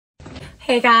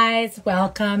Hey guys,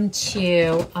 welcome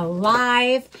to a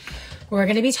live. We're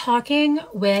going to be talking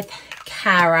with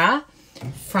Kara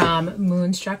from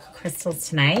Moonstruck Crystals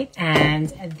tonight, and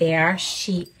there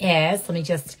she is. Let me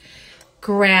just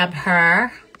grab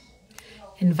her,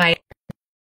 invite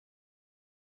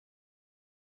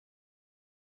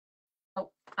her.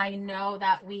 I know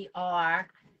that we are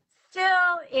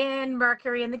still in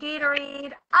Mercury in the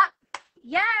Gatorade. Up!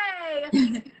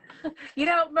 Yay! You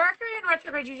know, Mercury and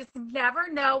retrograde, you just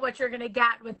never know what you're going to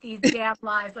get with these damn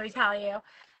lives, let me tell you.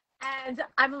 And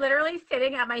I'm literally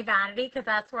sitting at my vanity because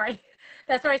that's where I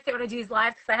sit when I do these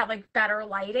lives because I have like better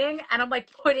lighting, and I'm like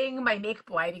putting my makeup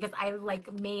away because I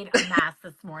like made a mess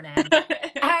this morning. And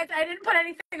I didn't put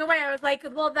anything away. I was like,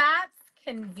 well, that's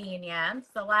convenient.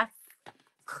 So let's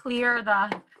clear the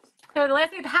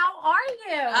list. How are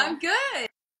you? I'm good.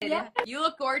 Yeah. You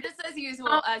look gorgeous as usual.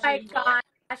 Oh as my usual. gosh,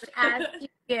 as you.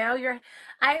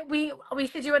 We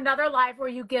should do another live where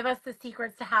you give us the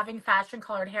secrets to having fashion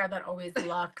colored hair that always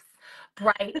looks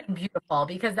bright and beautiful,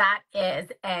 because that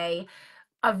is a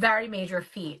very major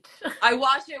feat. I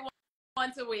wash it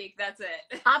once a week. That's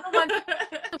it. I'm a once a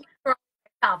week girl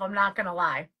myself, I'm not gonna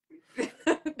lie.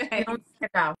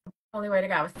 Only way to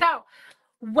go. So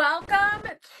welcome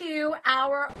to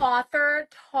our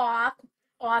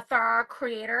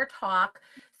creator talk.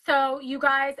 So you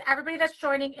guys, everybody that's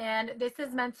joining in, this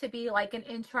is meant to be like an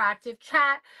interactive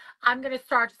chat. I'm going to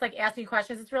start just like asking you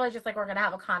questions. It's really just like we're going to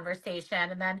have a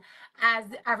conversation. And then as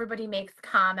everybody makes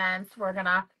comments, we're going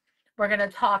to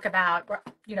talk about,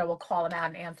 we'll call them out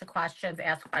and answer questions,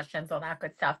 ask questions, all that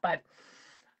good stuff. But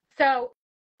so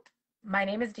my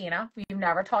name is Dina. We've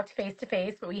never talked face to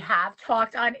face, but we have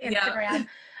talked on Instagram.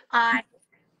 Yeah.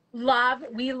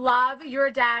 We love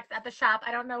your decks at the shop.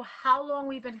 I don't know how long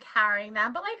we've been carrying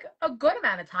them, but like a good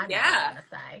amount of time. Yeah. I want to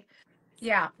say.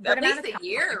 Yeah. At least a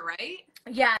year, right?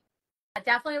 Yeah,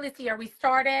 definitely at least a year. We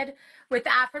started with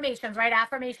Affirmations, right?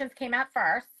 Affirmations came out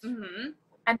first. Mm-hmm.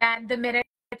 And then the minute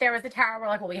there was a tarot, we're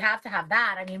like, well, we have to have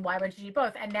that. I mean, why would you do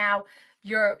both? And now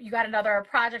you got another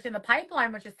project in the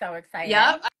pipeline, which is so exciting.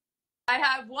 Yep. I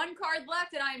have one card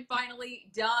left and I'm finally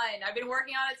done. I've been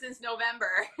working on it since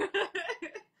November.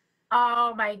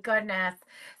 Oh my goodness.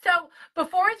 So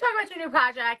before we talk about your new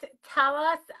project, tell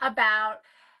us about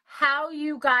how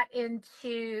you got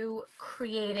into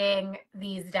creating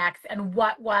these decks and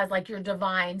what was like your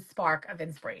divine spark of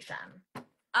inspiration.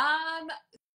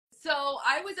 So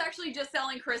I was actually just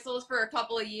selling crystals for a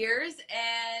couple of years,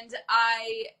 and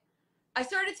I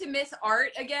started to miss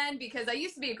art again because I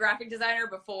used to be a graphic designer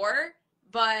before,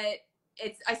 but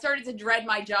I started to dread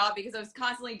my job because I was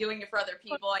constantly doing it for other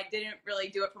people. I didn't really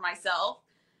do it for myself.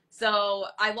 So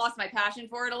I lost my passion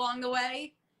for it along the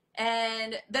way.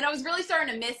 And then I was really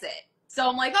starting to miss it. So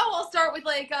I'm like, oh, I'll start with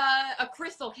like a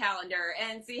crystal calendar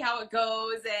and see how it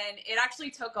goes. And it actually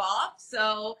took off.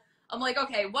 So I'm like,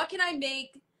 okay, what can I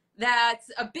make that's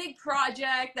a big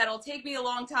project that'll take me a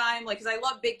long time? Like, because I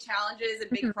love big challenges and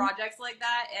big projects like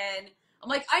that. And I'm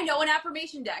like, I know an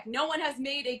affirmation deck. No one has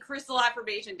made a crystal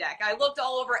affirmation deck. I looked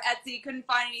all over Etsy, couldn't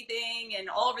find anything, and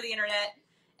all over the internet.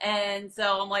 And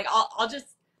so I'm like, I'll just,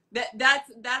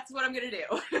 that's what I'm going to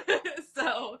do.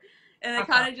 So, and it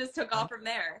kind of just took off from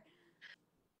there.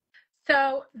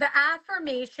 So the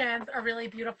affirmations are really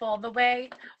beautiful.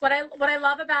 What I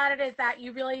love about it is that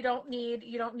you really don't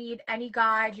need any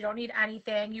guide. You don't need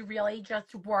anything. You really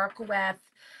just work with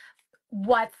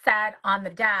what's said on the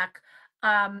deck.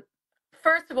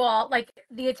 First of all, like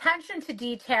the attention to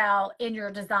detail in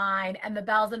your design and the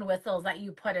bells and whistles that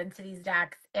you put into these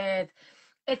decks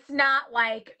it's not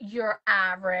like your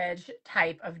average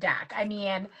type of deck. I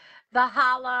mean, the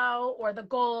hollow or the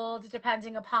gold,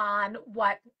 depending upon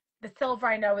what the silver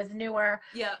I know is newer.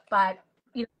 Yeah. But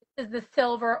this is the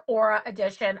silver aura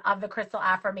edition of the Crystal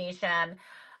Affirmation.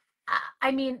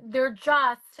 I mean, they're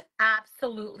just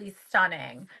absolutely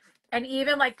stunning. And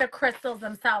even like the crystals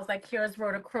themselves, like here's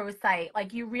rhodochrosite,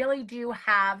 like you really do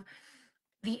have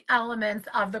the elements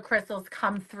of the crystals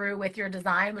come through with your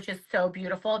design, which is so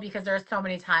beautiful because there's so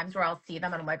many times where I'll see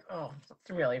them and I'm like, oh, it's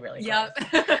really, really yep.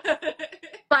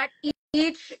 But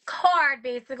each card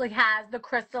basically has the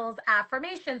crystals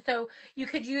affirmation. So you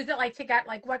could use it like to get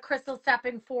like what crystal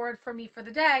stepping forward for me for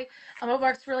the day. And what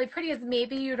works really pretty is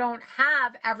maybe you don't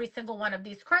have every single one of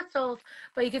these crystals,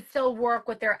 but you could still work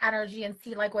with their energy and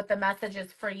see like what the message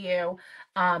is for you,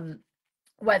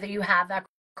 whether you have that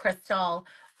crystal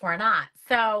or not.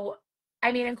 So,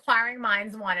 I mean, inquiring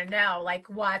minds want to know, like,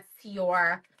 what's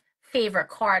your favorite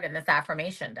card in this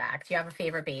affirmation deck? Do you have a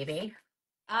favorite baby?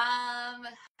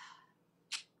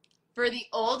 For the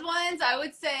old ones, I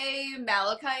would say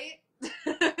Malachite.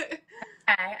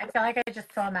 Okay, I feel like I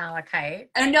just saw malachite.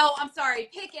 And no, I'm sorry,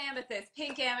 pink amethyst.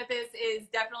 Pink amethyst is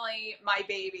definitely my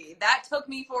baby. That took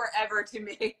me forever to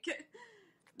make.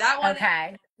 That one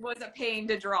Okay. was a pain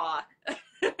to draw.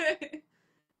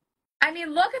 I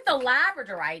mean, look at the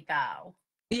labradorite though.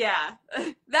 Yeah,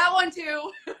 that one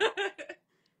too. I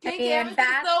Pink mean, amethyst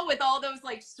that. though, with all those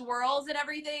like swirls and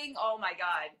everything. Oh my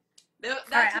god, All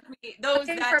that right, took me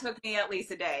looking for. that took me at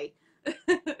least a day.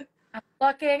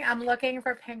 I'm looking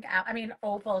for pink. I mean,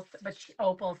 opal's, but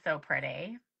opal's so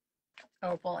pretty.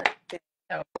 Opal is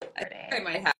so I think I pretty.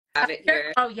 might have it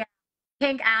here. Oh yeah,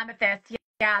 pink amethyst.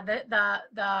 Yeah,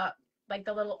 the like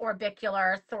the little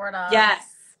orbicular sort of. Yes,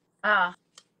 Oh,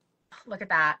 look at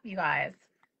that, you guys.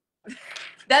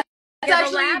 that's Yeah, the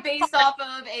actually lab based off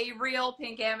of a real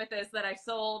pink amethyst that I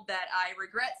sold that I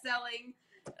regret selling.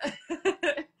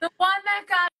 The one that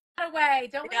got away.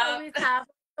 Don't we Yep. always have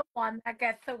the one that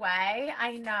gets away?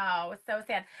 I know. So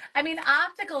sad. I mean,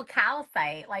 optical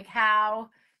calcite, like how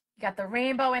you got the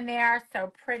rainbow in there,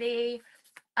 so pretty.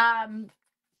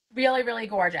 Really, really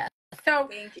gorgeous. So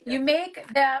Thank you.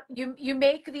 you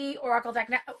make the Oracle deck.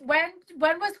 Now, when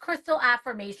was Crystal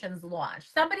Affirmations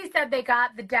launched? Somebody said they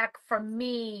got the deck from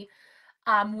me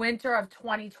winter of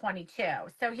 2022.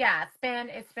 So yeah,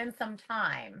 it's been some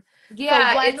time. So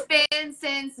Yeah, when it's been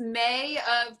since May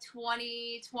of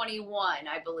 2021,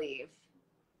 I believe.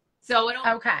 So it'll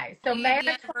okay, so be May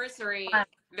the of anniversary 2021.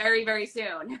 very, very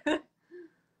soon.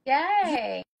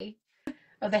 Yay.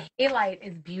 Oh, the halite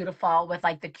is beautiful with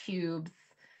like the cubes.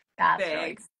 That's really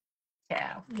Thanks.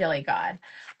 yeah, really good.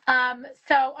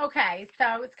 So okay,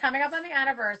 so it's coming up on the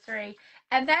anniversary,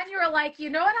 and then you were like, you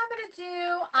know what I'm gonna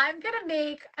do? I'm gonna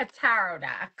make a tarot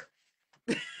deck.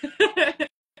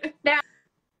 Now,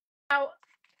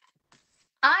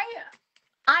 I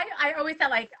I always said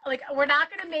like we're not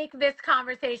gonna make this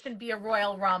conversation be a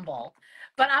Royal Rumble,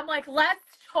 but I'm like, let's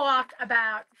talk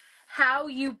about how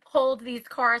you pulled these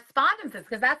correspondences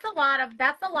because that's a lot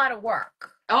of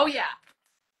work. Oh yeah.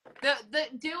 The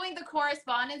doing the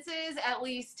correspondences at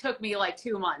least took me like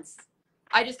 2 months.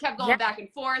 I just kept Yeah. going back and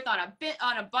forth on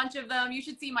a bunch of them. You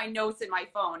should see my notes in my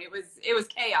phone. It was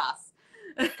chaos.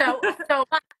 So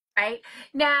right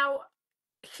now,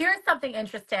 here's something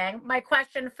interesting. My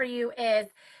question for you is,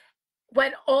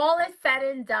 when all is said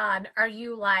and done, are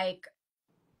you like,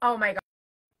 oh my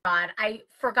God, I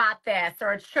forgot this,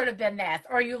 or it should have been this,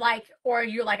 or you like,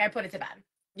 I put it to bed?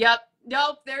 Yep.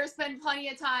 Nope. There's been plenty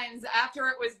of times after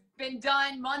it was been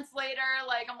done months later,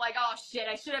 like I'm like, oh shit,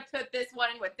 I should have put this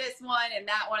one in with this one and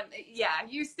that one. Yeah,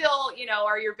 you still,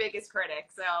 are your biggest critic.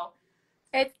 So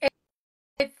It's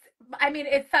it's I mean,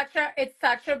 it's such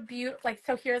a beautiful, like,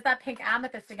 so here's that pink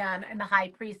amethyst again and the high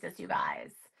priestess, you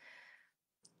guys.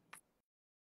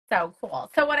 So cool.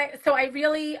 So I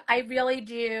really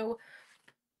do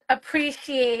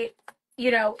appreciate,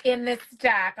 in this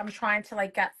deck, I'm trying to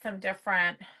like get some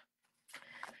different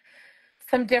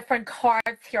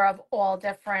cards here of all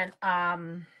different,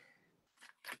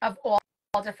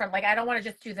 like I don't want to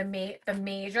just do the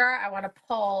major. I want to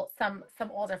pull some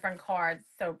all different cards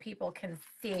so people can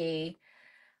see.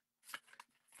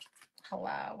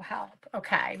 Hello, help.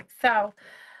 Okay. So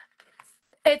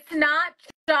it's not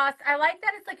just, I like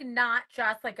that it's like not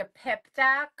just like a pip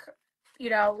deck,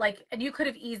 like, and you could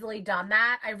have easily done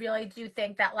that. I really do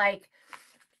think that like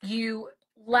you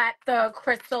let the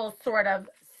crystals sort of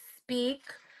speak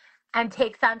and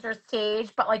take center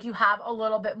stage, but like you have a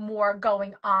little bit more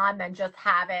going on than just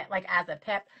have it like as a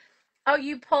pip. Oh,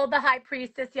 you pulled the high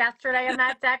priestess yesterday in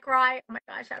that deck, right? Oh my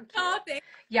gosh, how cute. oh, thank,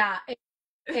 Yeah,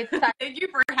 it's such, thank you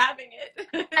for having it.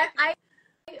 I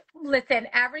listen,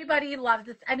 everybody loves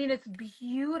this. I mean, it's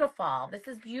beautiful. This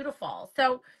is beautiful.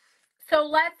 So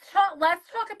let's talk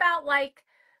about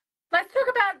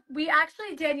we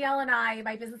actually, Danielle and I,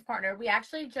 my business partner, we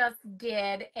actually just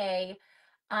did a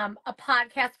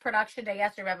podcast production day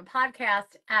yesterday. We have a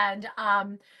podcast, and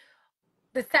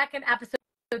the second episode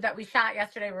that we shot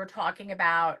yesterday, we were talking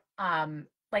about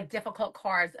like difficult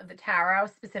cards of the tarot,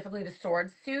 specifically the sword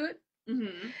suit.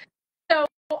 Mm-hmm. So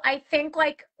I think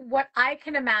like what I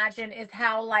can imagine is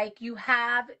how like you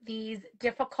have these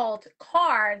difficult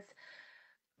cards,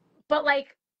 but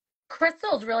like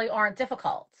crystals really aren't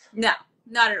difficult. No,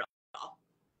 not at all.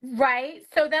 Right.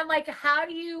 So then like how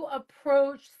do you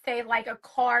approach, say, like a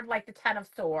card like the Ten of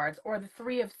Swords or the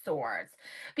Three of Swords?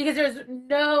 Because there's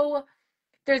no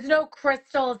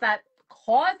crystals that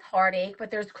cause heartache, but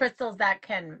there's crystals that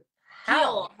can Heal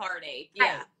help. heartache.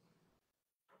 Yeah. Right.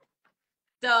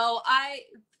 So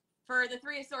for the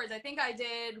Three of Swords, I think I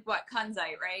did what,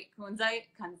 kunzite, right? Kunzite?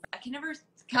 I can never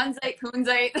kunzite.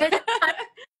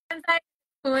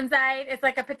 It's Moonlight. It's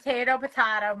like a potato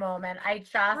moment. I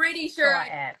just Pretty sure saw I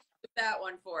it. took that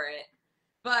one for it.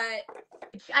 But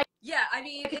I yeah, I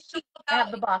mean, like a it's cheat. I about,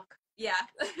 have the book. yeah,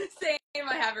 same.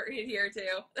 I have it right here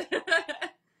too.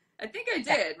 I think I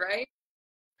Yeah. did, right?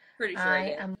 Pretty sure I I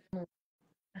did.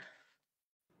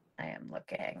 am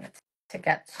looking to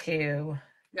get to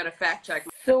Gotta fact check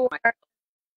sword. my,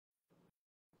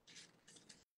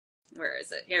 where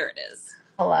is it? Here it is.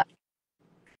 Hello.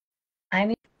 I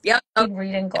need Yep. Oh,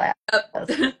 reading glasses.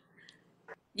 yep.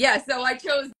 Yeah, so I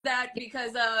chose that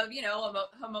because of,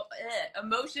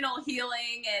 emotional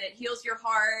healing, and it heals your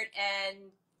heart. And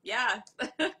yeah,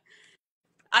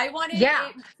 I wanted Yeah.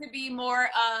 it to be more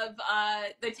of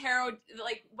the tarot.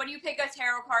 Like when you pick a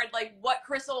tarot card, like what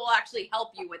crystal will actually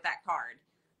help you with that card.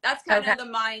 That's kind Okay. of the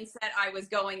mindset I was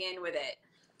going in with it.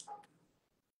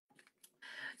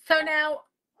 So now,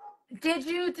 did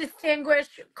you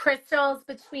distinguish crystals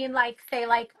between, like, say,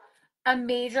 like a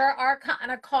major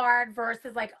arcana card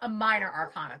versus like a minor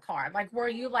arcana card? Like, were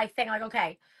you like saying, like,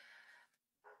 okay,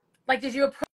 like, did you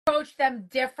approach them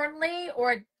differently,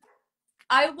 or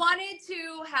I wanted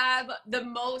to have the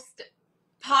most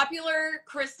popular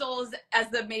crystals as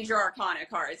the major arcana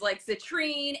cards, like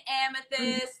citrine,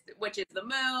 amethyst, which is the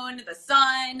moon, the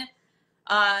sun,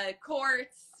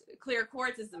 quartz, clear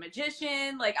quartz is the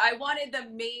magician. Like I wanted the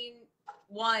main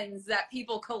ones that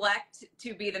people collect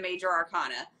to be the major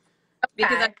arcana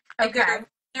because I okay, feel like okay,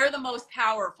 they're the most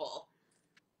powerful.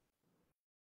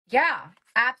 yeah,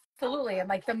 absolutely, and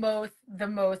like the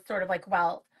most sort of like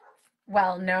well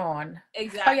known.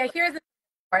 Oh yeah, Exactly. here's the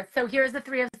sword. So here's the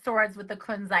three of swords with the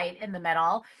kunzite in the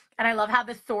middle, and I love how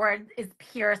the sword is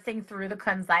piercing through the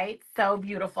kunzite. So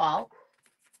beautiful.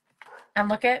 And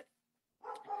look at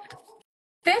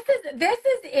this is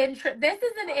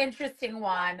an interesting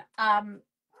one.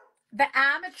 The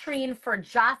ametrine for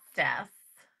justice.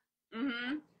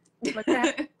 Mm-hmm. Look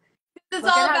at It's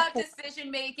look at all how about cool. decision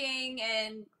making,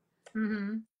 and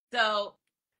Mm-hmm. so,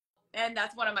 and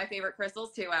that's one of my favorite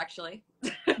crystals too, actually.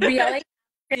 Really?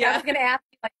 I Yeah. was gonna ask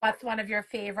you, like, what's one of your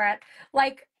favorite?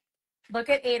 Like, look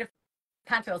at Eight of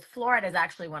Pentacles. Fluorite is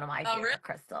actually one of my Oh, really? favorite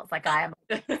crystals. Like, I am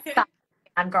a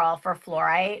fan girl for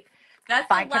fluorite. That's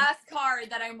If I the could last card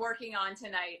that I'm working on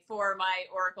tonight for my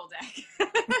Oracle deck.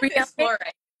 It's really,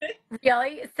 fluorite.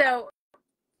 really. So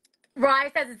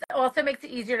Rye says it also makes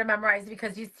it easier to memorize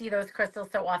because you see those crystals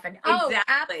so often. Oh,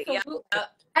 Exactly. Yeah. absolutely.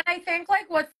 And I think, like,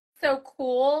 what's so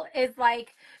cool is,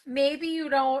 like, maybe you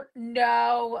don't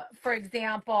know, for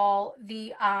example,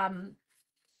 the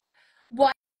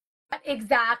what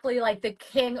exactly, like, the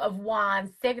King of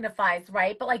Wands signifies,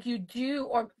 right? But like you do,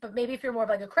 or but maybe if you're more of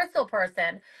like a crystal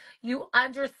person, you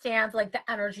understand like the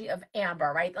energy of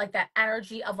amber, right? Like that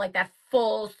energy of like that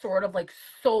full sort of like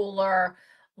solar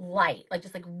light, like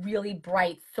just like really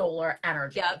bright solar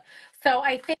energy. Yep. So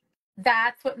I think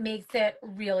that's what makes it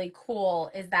really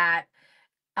cool, is that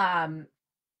um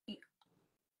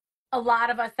a lot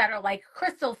of us that are like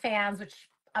crystal fans, which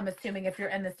I'm assuming if you're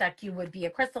in this deck, you would be a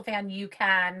crystal fan. You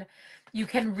can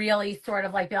really sort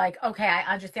of like be like, okay, I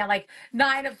understand. Like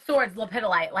Nine of Swords,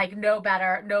 Lepidolite, like no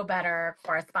better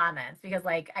correspondence, because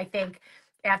like I think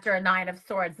after a Nine of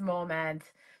Swords moment,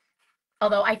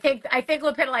 although I think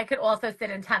Lepidolite could also sit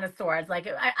in Ten of Swords. Like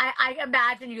I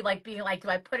imagine you like being like, do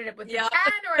I put it with the Yep. 10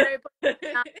 or do I put it in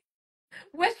the 9?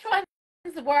 Which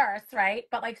one's worse, right?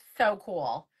 But like so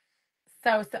cool.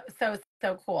 So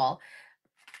cool.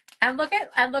 And look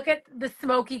at the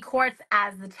smoky quartz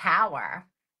as the tower.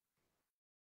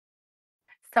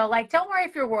 So like, don't worry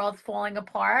if your world's falling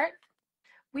apart.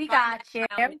 We Find got that you.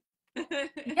 grounding.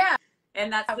 Yeah,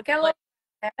 And that's the get a like,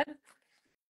 little bit.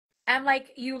 And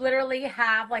like you literally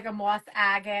have like a moss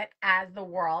agate as the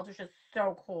world, which is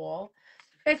so cool.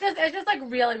 It's just like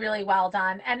really really well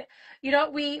done. And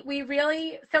we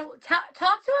really, so talk to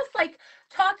us, like,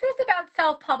 talk to us about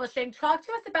self-publishing. Talk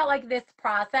to us about like this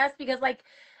process, because like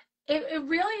it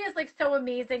really is like so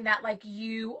amazing that like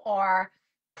you are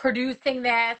producing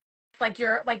this, like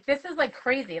you're like, this is like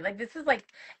crazy, like this is like,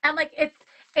 and like it's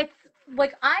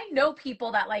like, I know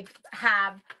people that like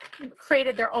have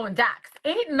created their own decks.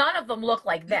 Ain't none of them look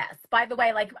like this, by the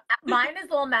way. Like mine is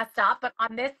all messed up, but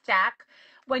on this deck,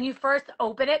 when you first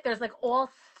open it, there's like all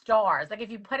stars. Like if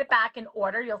you put it back in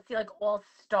order, you'll see like all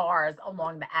stars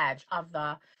along the edge of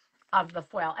the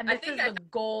foil, and I this think is I the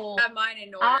gold. have mine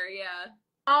in order. Yeah.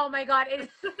 Oh my God, it is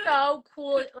so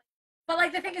cool. But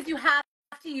like the thing is, you have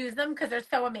to use them because they're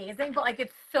so amazing. But like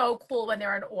it's so cool when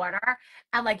they're in order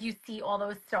and like you see all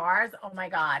those stars. Oh my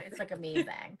God, it's like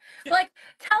amazing. But like,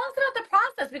 tell us about the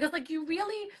process, because like you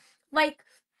really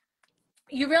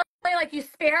like you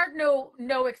spared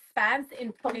no expense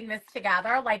in putting this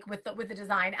together, like with the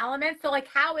design elements. So like,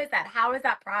 how is that? How is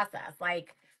that process?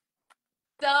 Like,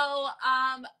 So,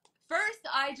 first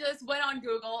I just went on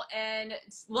Google and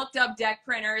looked up deck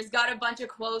printers, got a bunch of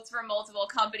quotes from multiple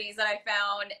companies that I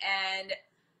found, and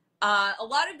a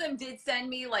lot of them did send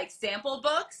me like sample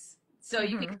books, so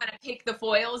you can kind of pick the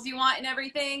foils you want and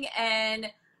everything.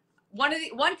 And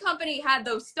one company had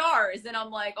those stars, and I'm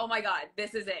like, oh my god,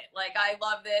 this is it. Like, I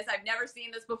love this. I've never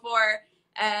seen this before.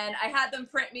 And I had them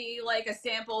print me like a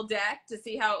sample deck to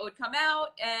see how it would come out,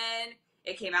 and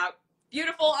it came out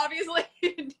beautiful, obviously.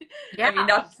 yeah, I mean,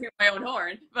 not to toot my own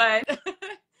horn, but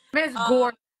it's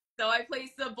gorgeous. so I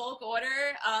placed a bulk order.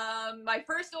 My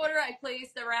first order I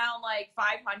placed around like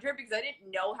 500 because I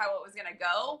didn't know how it was gonna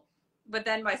go. But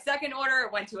then my second order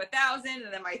went to 1,000,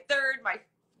 and then my third,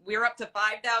 we're up to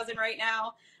 5,000 right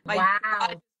now. My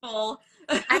garage is full.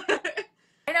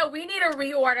 I know we need a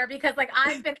reorder because like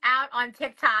I've been out on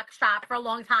TikTok shop for a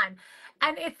long time.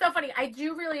 And it's so funny. I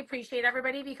do really appreciate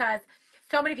everybody because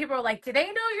so many people are like, do they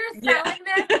know you're selling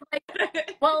this?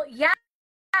 Like, well, yes.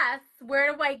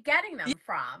 Where do I getting them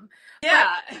from?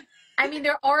 Yeah. But, I mean,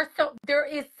 there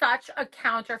is such a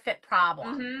counterfeit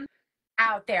problem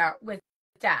out there with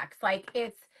decks. Like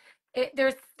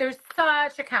there's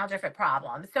such a counterfeit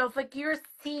problem. So if like you're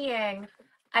seeing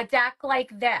a deck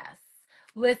like this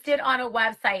listed on a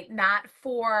website not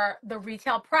for the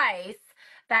retail price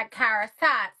that Kara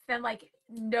sets, then like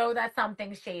know that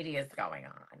something shady is going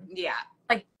on. Yeah.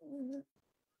 Like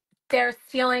they're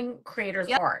stealing creators'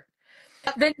 art.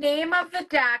 The name of the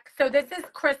deck, so this is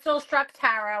Crystalstruck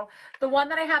Tarot. The one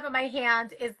that I have in my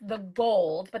hand is the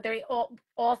gold, but there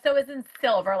also is in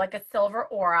silver, like a silver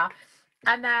aura.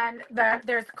 And then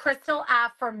there's Crystal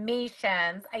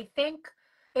Affirmations. I think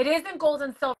it is in gold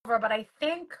and silver, but I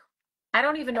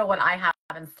don't even know what I have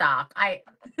in stock. I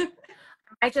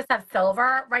just have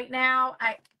silver right now.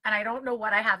 I don't know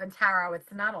what I have in tarot.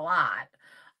 It's not a lot.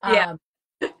 Yeah.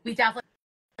 We definitely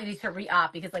need to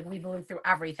re-up because like we blew through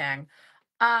everything.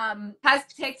 Has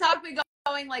TikTok been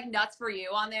going like nuts for you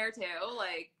on there too?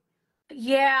 Like,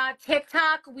 yeah,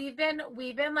 TikTok, we've been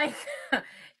like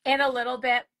in a little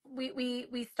bit.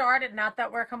 We started, not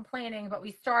that we're complaining, but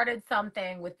we started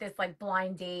something with this like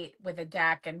blind date with a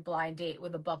deck and blind date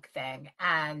with a book thing.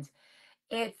 And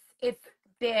it's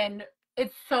been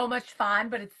it's so much fun,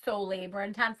 but it's so labor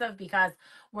intensive because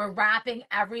we're wrapping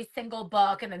every single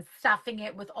book and then stuffing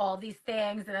it with all these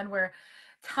things, and then we're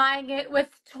tying it with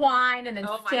twine and then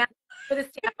stamping with a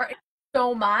stamper. It's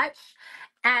so much.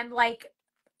 And like,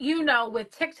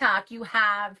 with TikTok, you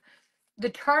have the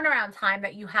turnaround time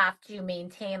that you have to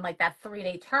maintain, like that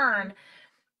 3-day turn.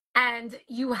 And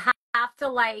you have to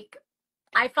like,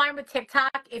 I find with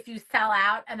TikTok, if you sell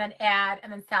out and then add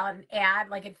and then sell it and add,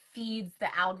 like it feeds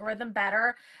the algorithm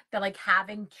better than like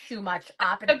having too much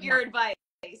up. I took your advice.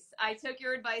 I took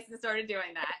your advice and started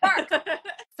doing that. It works,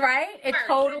 right? It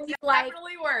totally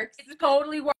definitely works. It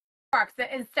totally works.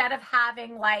 Instead of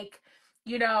having like,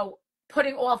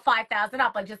 putting all 5,000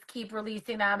 up, like just keep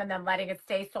releasing them and then letting it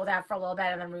stay sold out for a little bit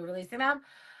and then re-releasing them.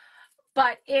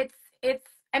 But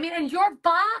I mean, and your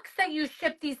box that you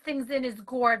ship these things in is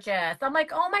gorgeous. I'm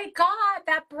like, oh my God,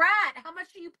 that brat, how much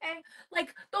are you paying?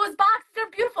 Like, those boxes are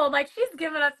beautiful. I'm like, she's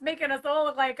making us all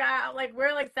look like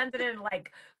we're like sent it in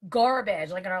like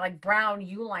garbage, like in our like brown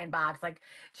Uline box. Like,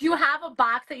 do you have a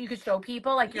box that you could show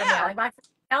people, like your mailing box?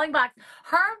 Mailing box.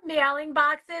 Her mailing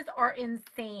boxes are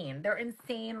insane. They're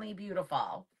insanely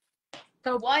beautiful.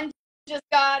 So one just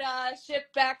got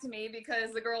shipped back to me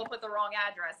because the girl put the wrong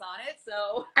address on it.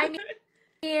 So I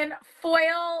mean,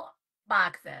 foil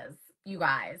boxes, you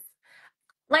guys.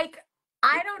 Like,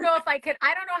 I don't know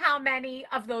how many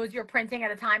of those you're printing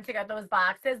at a time to get those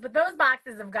boxes, but those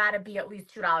boxes have got to be at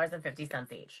least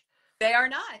 $2.50 each. They are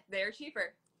not. They're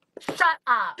cheaper. Shut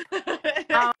up.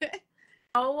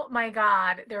 Oh my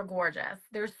God, they're gorgeous.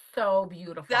 They're so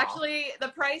beautiful. It's actually, the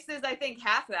price is, I think,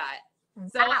 half that.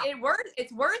 So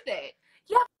it's worth it.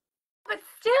 Yeah, but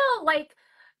still, like,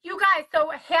 you guys,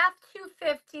 so half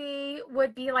 $2.50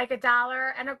 would be like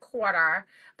 $1.25.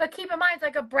 But keep in mind, it's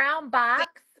like a brown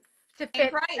box to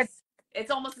fit. Price.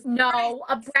 It's almost a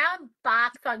brown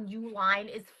box on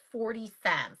Uline is 40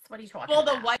 cents. What are you talking about?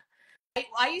 Well, the white.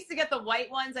 I used to get the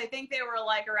white ones. I think they were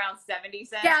like around 70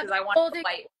 cents because I wanted the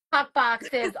white. Puck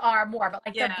boxes are more, but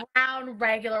like the brown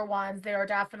regular ones, they're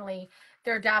definitely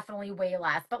way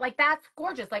less. But like that's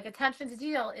gorgeous. Like attention to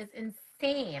detail is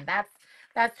insane.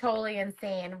 That's totally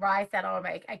insane. Rye said, "Oh,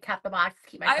 I kept the box to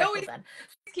keep my crystals in."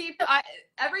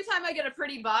 Every time I get a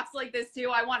pretty box like this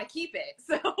too, I want to keep it.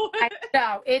 So I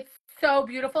know it's so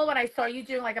beautiful. When I saw you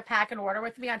doing like a pack and order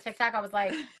with me on TikTok, I was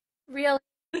like, Really,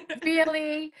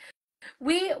 really.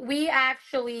 We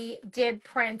actually did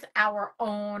print our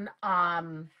own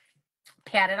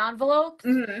padded envelopes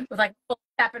Mm-hmm. with like full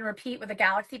step and repeat with a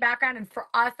galaxy background. And for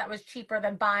us, that was cheaper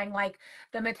than buying like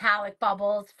the metallic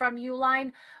bubbles from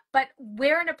Uline. But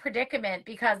we're in a predicament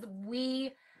because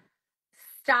we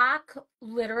stock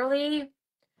literally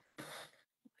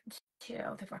two,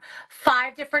 three, four,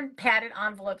 five different padded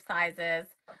envelope sizes.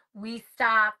 We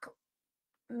stock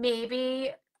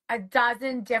maybe a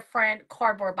dozen different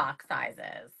cardboard box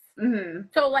sizes. Mm-hmm.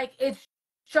 So like just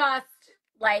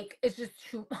it's just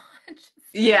too much. It's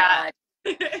too Yeah.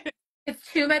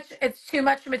 much. It's too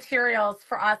much materials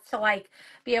for us to like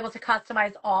be able to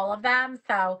customize all of them.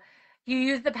 So you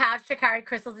use the pouch to carry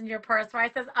crystals in your purse,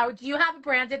 right? Says, oh, do you have a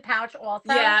branded pouch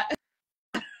also? Yeah.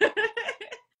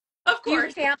 Of Do you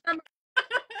course. stamp them?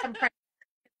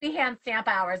 We hand stamp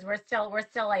ours. We're still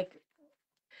like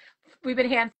we've been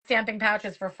hand stamping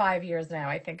pouches for 5 years now.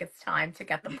 I think it's time to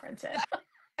get them printed.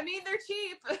 I mean, they're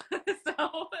cheap.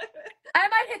 So I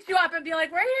might hit you up and be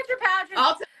like, "Where you get your pouches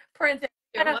I'll tell printed?"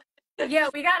 you. Yeah,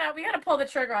 we gotta pull the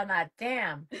trigger on that.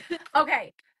 Damn.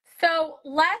 Okay, so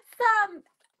let's.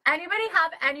 Anybody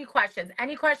have any questions?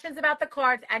 Any questions about the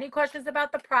cards? Any questions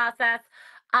about the process?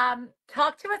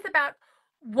 Talk to us about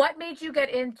what made you get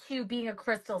into being a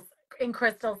crystal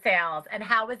sales, and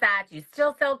how was that? Do you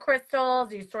still sell crystals?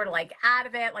 Do you sort of like out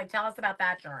of it? Like, tell us about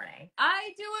that journey.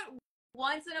 I do it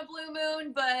once in a blue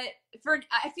moon, but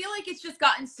I feel like it's just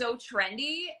gotten so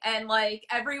trendy and like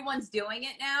everyone's doing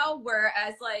it now.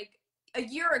 Whereas like a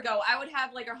year ago, I would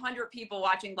have like 100 people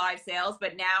watching live sales,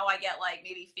 but now I get like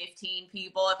maybe 15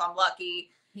 people if I'm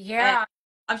lucky. And Yeah.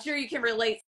 I'm sure you can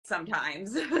relate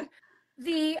sometimes.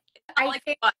 The Not I like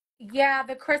think fun. yeah,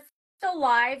 the Crystal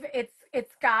Live,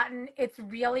 it's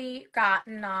really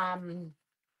gotten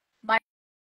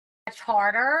much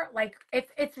harder. Like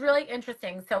it's really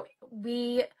interesting. So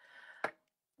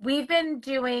we've been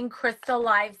doing Crystal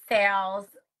Live sales.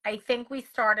 I think we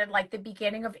started like the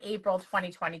beginning of April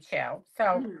 2022. So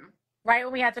Mhm. right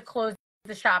when we had to close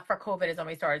the shop for COVID is when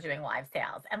we started doing live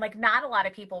sales. And like not a lot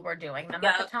of people were doing them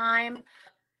at the Yeah. time.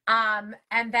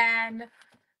 And then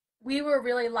we were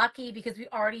really lucky because we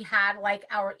already had like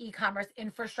our e-commerce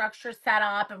infrastructure set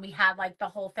up and we had like the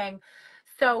whole thing.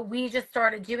 So we just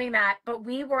started doing that. But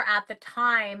we were at the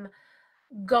time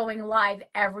going live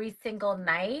every single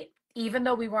night, even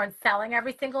though we weren't selling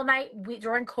every single night. We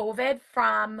during COVID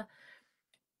from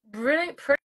really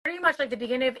pretty much like the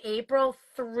beginning of April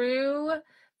through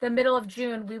the middle of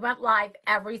June, we went live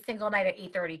every single night at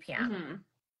 8:30 p.m. Mhm.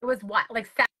 It was what like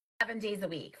 7 days a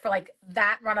week for like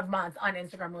that run of months on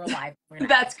Instagram. We were live every night.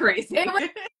 That's crazy. It was,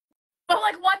 but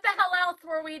like, what the hell else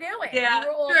were we doing? We Yeah,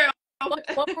 were all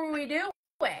true. what were we doing?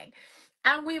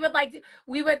 And we would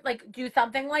like do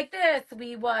something like this.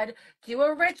 We would do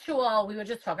a ritual. We would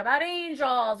just talk about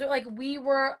angels. Like we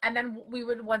were, and then we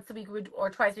would once a week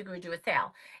or twice a week we would do a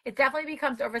sale. It definitely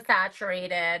becomes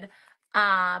oversaturated.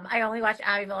 I only watch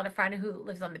Amityville and a friend who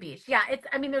lives on the beach. Yeah, it's.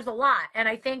 I mean, there's a lot, and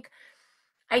I think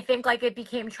like it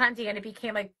became trendy, and it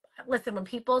became like, listen, when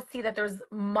people see that there's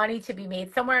money to be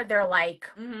made somewhere, they're like,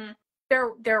 Mhm.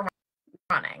 they're they're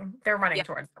running Yeah.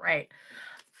 towards it, right?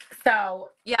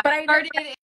 So, Yeah, but I I know,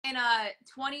 started in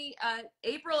 20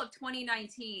 April of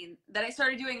 2019. Then I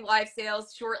started doing live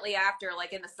sales shortly after,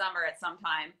 like in the summer at some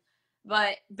time.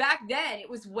 But back then it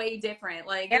was way different.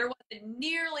 Like yeah, there wasn't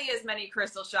nearly as many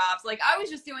crystal shops. Like I was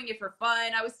just doing it for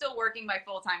fun. I was still working my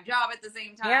full-time job at the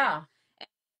same time. yeah,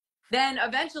 Then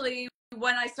eventually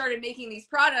when I started making these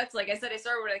products, like I said, I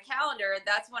started with a calendar.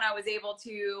 That's when I was able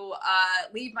to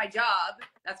leave my job.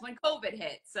 That's when COVID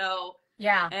hit. So,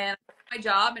 yeah, and my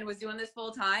job and was doing this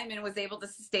full time and was able to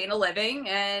sustain a living.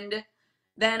 And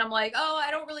then I'm like, oh, I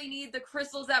don't really need the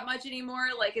crystals that much anymore.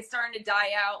 Like it's starting to die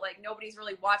out. Like nobody's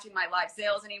really watching my live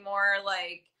sales anymore.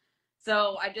 Like,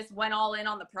 so I just went all in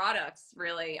on the products,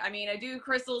 really. I mean, I do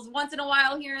crystals once in a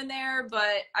while here and there,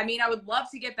 but I mean, I would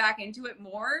love to get back into it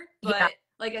more. yeah, But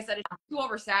like I said, it's too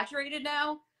oversaturated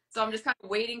now. So I'm just kind of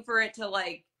waiting for it to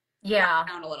like die yeah.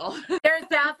 down a little. There's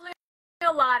definitely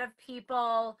a lot of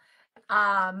people.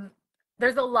 Um,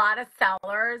 there's a lot of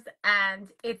sellers, and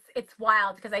it's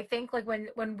wild because I think like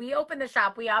when we opened the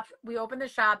shop, we opened the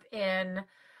shop in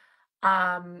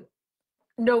um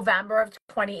November of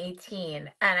 2018,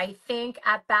 and I think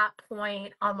at that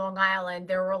point on Long Island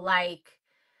there were like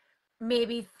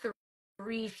maybe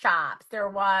three shops. There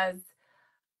was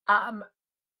um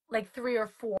like three or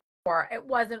four. It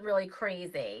wasn't really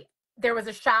crazy. There was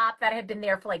a shop that had been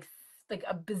there for like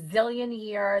a bazillion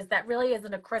years that really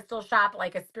isn't a crystal shop,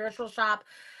 like a spiritual shop.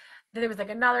 then there was like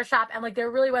another shop, and like there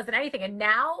really wasn't anything. And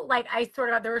now, like I sort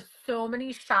of there were so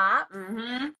many shops,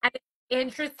 Mm-hmm. and it's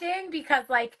interesting because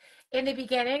like in the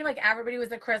beginning, like everybody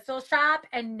was a crystal shop,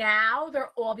 and now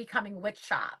they're all becoming witch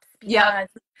shops Yep.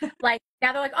 because like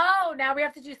now they're like, oh, now we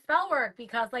have to do spell work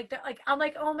because like they're like I'm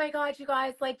like, oh my god, you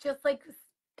guys, like just like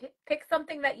pick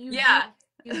something that Yeah.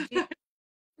 you do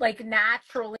like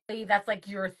naturally that's like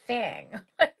your thing.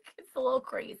 Like it's a little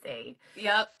crazy.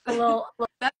 Yep. A little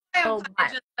That's why I'm little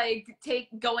kind of what? just like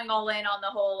going all in on the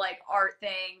whole like art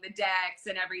thing, the decks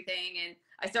and everything, and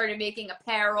I started making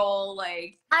apparel.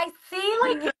 Like I see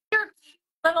like your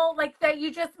little like that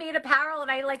you just made apparel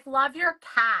and I like love your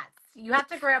cats. You have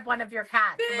to grab one of your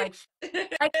cats and like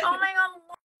oh my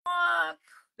god, look.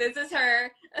 this is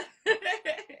her.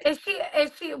 Is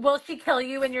she will she kill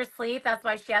you in your sleep? That's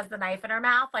why she has the knife in her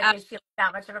mouth. Like is she like,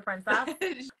 that much of a princess?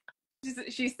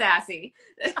 She's sassy.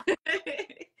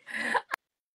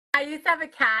 I used to have a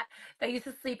cat that used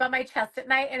to sleep on my chest at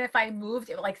night, and if I moved,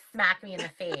 it would like smack me in the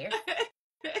face.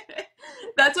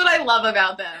 That's what I love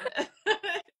about them.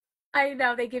 I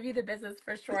know they give you the business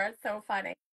for sure. It's so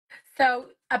funny. So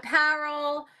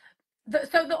apparel.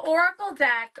 So the Oracle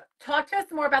deck. Talk to us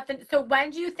more about the. So when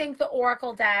do you think the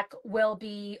Oracle deck will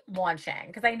be launching?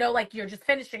 Because I know like you're just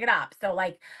finishing it up. So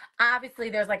like obviously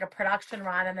there's like a production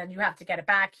run, and then you have to get it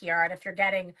back here. And if you're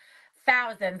getting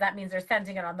thousands, that means they're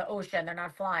sending it on the ocean. They're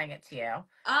not flying it to you.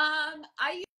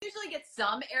 I usually get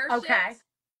some Okay. airships.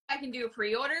 I can do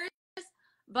pre-orders,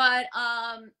 but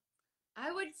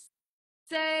I would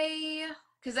say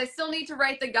because I still need to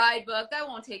write the guidebook. That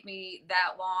won't take me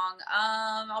that long.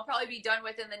 I'll probably be done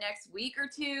within the next week or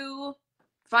two.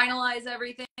 Finalize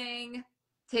everything.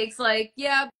 Takes like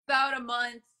about a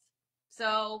month.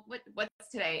 So what's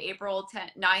today? April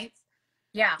 10th, 9th.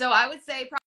 Yeah. So I would say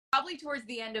probably towards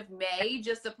the end of May,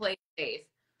 just to play safe.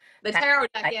 The tarot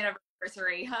deck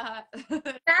anniversary.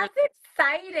 That's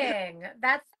exciting.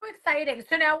 That's so exciting.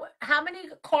 So now, how many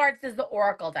cards does the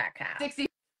Oracle deck have?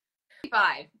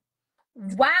 65.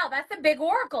 Wow, that's a big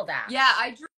Oracle deck. Yeah,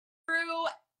 I drew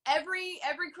every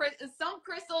some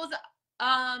crystals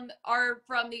are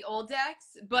from the old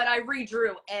decks, but I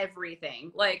redrew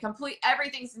everything. Like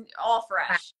everything's all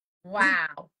fresh.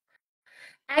 Wow.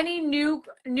 Any new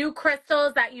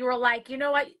crystals that you were like, you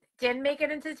know what, didn't make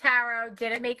it into tarot,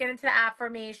 didn't make it into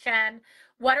affirmation?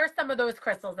 What are some of those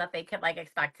crystals that they could like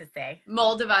expect to see?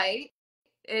 Moldavite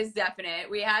is definite.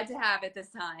 We had to have it this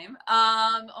time.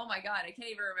 Oh my god, I can't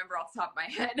even remember off the top of my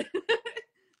head.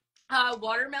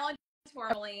 Watermelon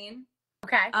tourmaline.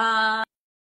 Okay.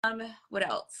 What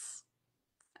else?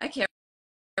 I can't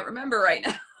remember right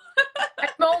now.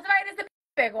 Moldavite is a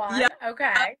big one. Yeah.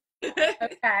 Okay.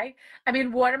 Okay. I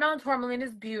mean, watermelon tourmaline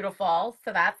is beautiful,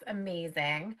 so that's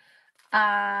amazing.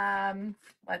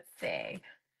 Let's see.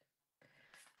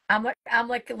 I'm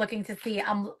like looking to see.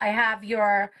 I have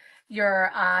your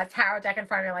tarot deck in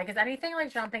front of me. Like, is anything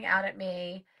like jumping out at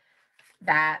me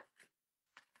that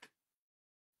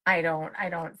I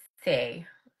don't see?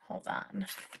 Hold on.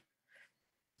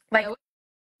 Like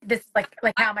this is like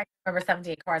how am I over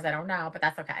 78 cards? I don't know, but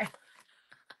that's okay.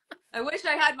 I wish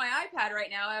I had my iPad right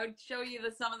now. I would show you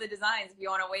some of the designs. If you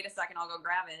want to wait a second, I'll go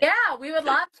grab it. Yeah, we would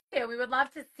love to. We would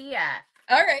love to see it.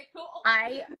 All right, cool.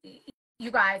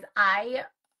 You guys, I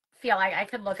feel like I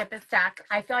could look at this deck.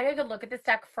 I feel like I could look at this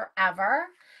deck forever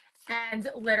and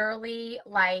literally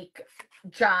like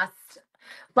just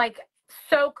like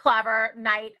so clever.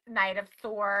 Knight of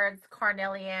Swords,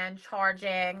 Carnelian,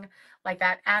 charging, like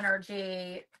that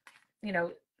energy, you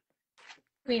know,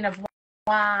 Queen of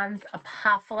Wands, a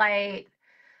puff light.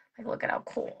 Like, look at how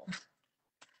cool.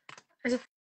 I just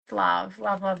love,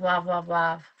 love, love, love, love,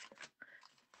 love.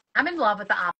 I'm in love with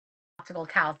the optical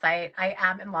calcite. I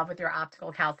am in love with your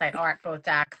optical calcite art, both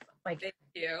decks. Like, thank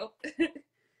you.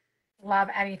 love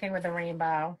anything with a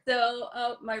rainbow.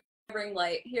 So, my ring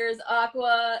light. Here's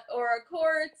Aqua Aura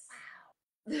Quartz.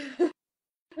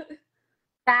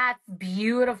 That's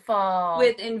beautiful.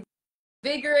 With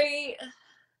Invigorate.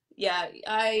 Yeah,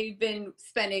 I've been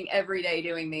spending every day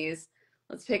doing these.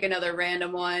 Let's pick another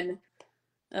random one.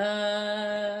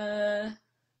 Let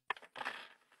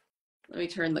me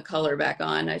turn the color back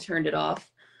on. I turned it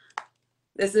off.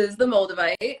 This is the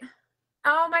Moldavite.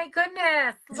 Oh my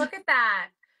goodness. Look at that.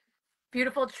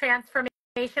 Beautiful transformation.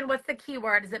 What's the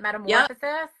keyword? Is it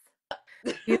metamorphosis?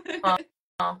 Yep. Beautiful.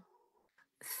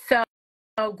 So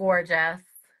gorgeous.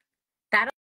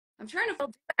 I'm trying to.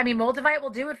 I mean, Moldavite will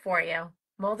do it for you.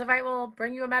 Moldavite will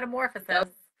bring you a metamorphosis.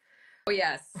 Oh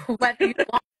yes. Whether you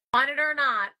want it or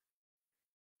not.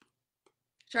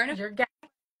 Trying to.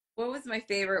 What was my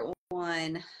favorite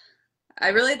one? I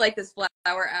really like this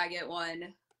flower agate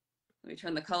one. Let me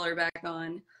turn the color back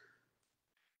on.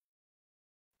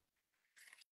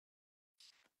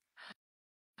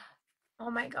 Oh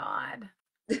my God.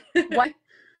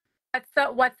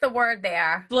 What's the word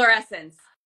there? Fluorescence.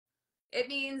 It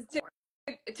means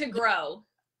to grow.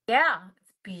 Yeah,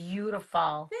 it's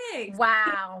beautiful. Thanks.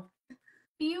 Wow.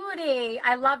 Beauty.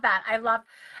 I love that.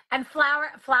 And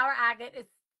flower agate is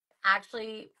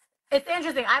actually, it's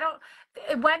interesting.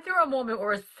 It went through a moment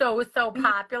where it was so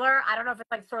popular. I don't know if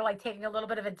it's like sort of like taking a little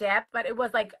bit of a dip, but it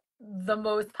was like the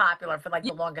most popular for like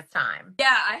the longest time.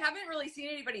 Yeah, I haven't really seen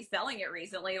anybody selling it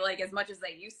recently, like as much as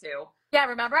they used to. Yeah,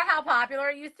 remember how popular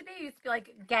it used to be? It used to be like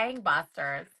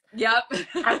gangbusters. Yep.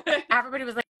 Everybody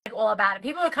was like all about it.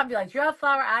 People would come and be like, "Do you have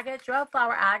flower agate? Do you have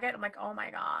flower agate?" I'm like, "Oh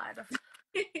my God."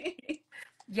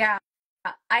 Yeah.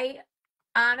 I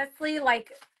honestly,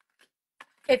 like,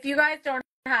 if you guys don't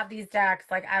have these decks,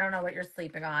 like, I don't know what you're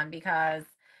sleeping on, because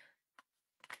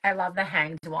I love the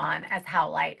hanged one as hell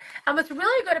light. And what's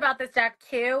really good about this deck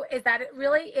too is that it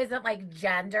really isn't like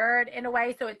gendered in a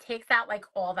way, so it takes out like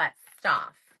all that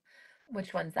stuff.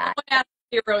 Which one's that?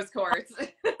 Rose quartz.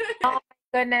 Oh my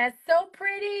goodness, so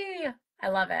pretty. I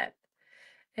love it.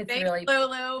 It's Thanks, really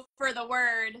Lulu, for the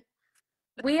word.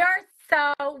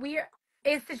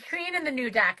 Is citrine in the new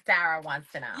deck? Dara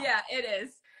wants to know. Yeah, it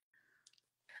is.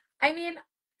 I mean,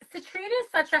 citrine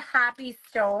is such a happy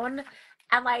stone,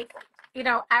 and like,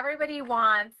 everybody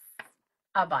wants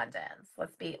abundance.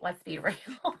 Let's be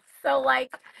real. So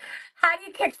like, how do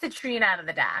you kick citrine out of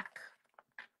the deck?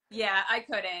 Yeah, I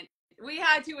couldn't. We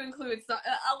had to include a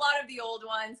lot of the old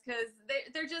ones because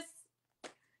they're just,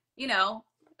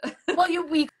 Well,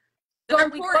 they're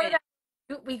important.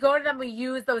 we go to them, we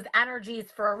use those energies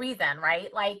for a reason,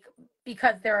 right? Like,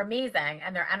 because they're amazing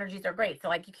and their energies are great. So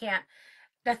like, you can't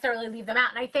necessarily leave them out.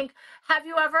 And I think, have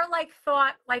you ever like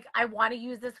thought like, I want to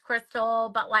use this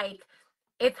crystal, but like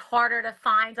it's harder to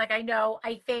find? Like, I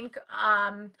think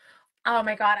oh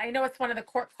my God, I know it's one of the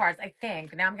court cards, I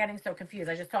think. Now I'm getting so confused.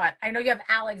 I just saw it. I know you have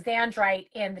Alexandrite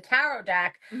in the tarot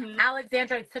deck. Mm-hmm.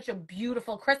 Alexandrite's such a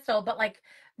beautiful crystal, but like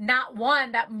not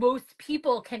one that most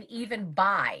people can even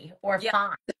buy or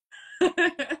find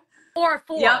or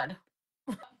afford.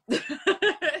 Yep.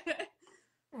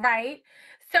 Right?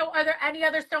 So are there any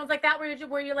other stones like that where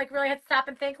you like really had to stop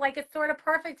and think like it's sort of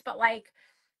perfect, but like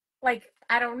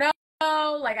I don't know,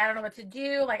 like I don't know what to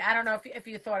do. Like I don't know if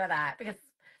you thought of that, because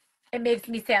it makes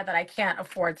me sad that I can't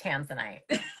afford tanzanite.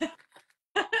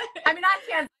 I mean,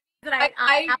 not tanzanite.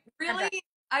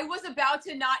 I was about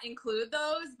to not include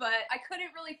those, but I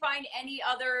couldn't really find any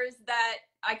others that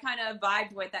I kind of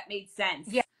vibed with that made sense.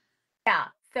 Yeah.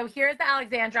 So here's the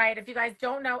Alexandrite. If you guys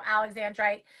don't know,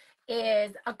 Alexandrite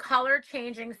is a color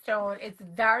changing stone. It's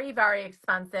very, very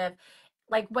expensive.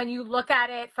 Like when you look at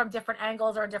it from different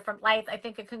angles or different lights, I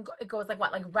think it goes like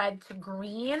what, like red to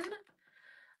green.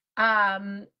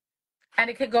 And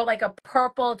it could go like a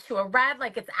purple to a red.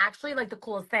 Like it's actually like the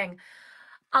coolest thing.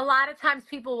 A lot of times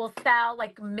people will sell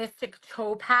like Mystic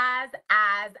Topaz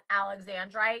as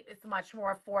Alexandrite. It's much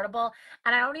more affordable.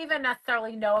 And I don't even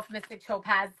necessarily know if Mystic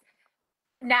Topaz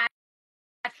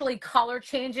naturally color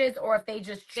changes or if they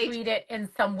just treat it in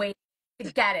some way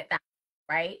to get it that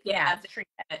way, right? Yeah, treat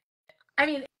it. I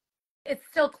mean, it's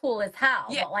still cool as hell,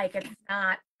 but like it's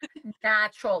not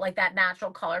natural, like that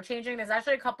natural color changing. There's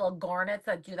actually a couple of garnets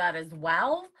that do that as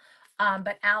well.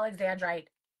 But Alexandrite,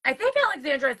 I think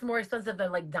Alexandrite is more expensive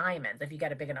than like diamonds if you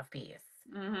get a big enough piece.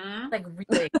 Mm-hmm. Like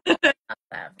really expensive.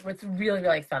 It's really,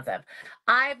 really expensive.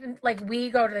 We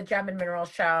go to the Gem and Mineral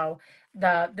Show,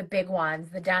 the big ones,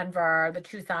 the Denver, the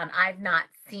Tucson. I've not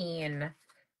seen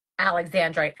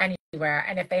Alexandrite anywhere,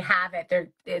 and if they have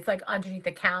it, it's like underneath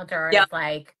the counter, and it's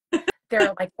like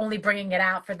they're like only bringing it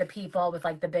out for the people with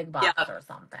like the big bucks or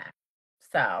something.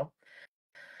 So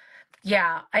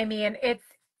yeah, I mean,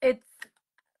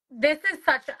 this is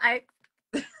such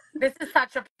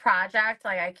a project.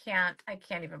 Like I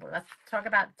can't even believe. Let's talk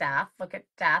about death. Look at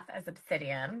death as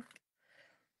obsidian.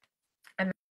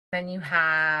 And then you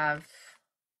have,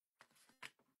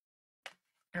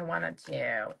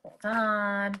 hold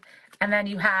on. And then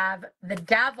you have the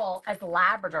devil as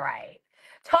labradorite.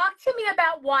 Talk to me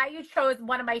about why you chose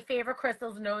one of my favorite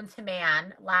crystals known to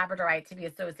man, labradorite, to be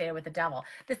associated with the devil.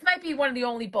 This might be one of the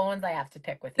only bones I have to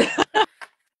pick with you.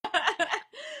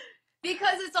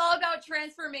 Because it's all about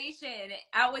transformation,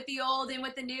 out with the old and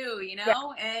with the new,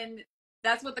 and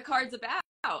that's what the card's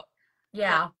about.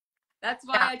 Yeah. So that's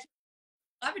why I chose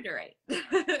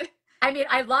labradorite. I mean,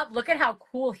 look at how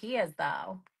cool he is,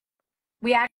 though.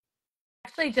 We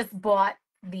actually just bought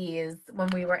these when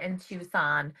we were in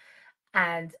Tucson,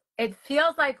 and It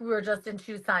feels like we were just in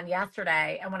Tucson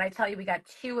yesterday. And when I tell you we got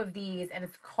 2 of these and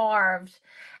it's carved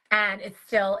and it's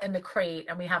still in the crate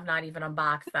and we have not even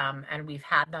unboxed them and we've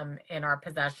had them in our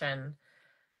possession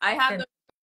I have since.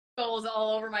 the skulls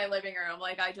all over my living room.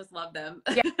 Like, I just love them.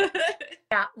 Yeah,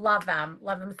 yeah, love them.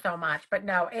 Love them so much. But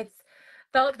no, it's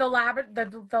the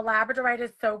Labradorite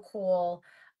is so cool.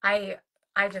 I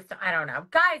I don't know.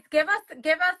 Guys, give us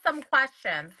some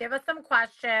questions. Give us some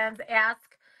questions.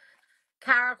 Ask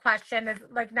Kara a question. There's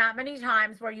like not many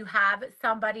times where you have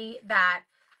somebody that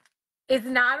is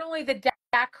not only the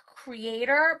deck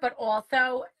creator, but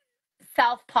also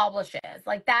self-publishes.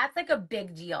 Like that's like a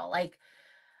big deal. Like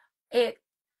it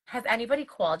has anybody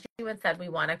called you and said we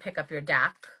want to pick up your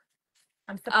deck?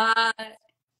 I'm uh,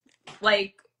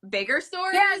 like bigger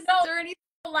stores Yeah, no, or anything?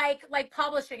 like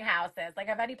publishing houses. Like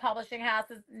have any publishing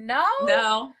houses? No?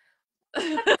 No.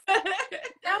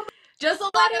 Nobody. Just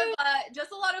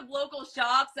a lot of local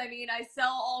shops. I mean, I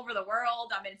sell all over the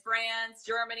world. I'm in France,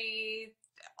 Germany,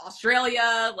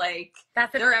 Australia. Like,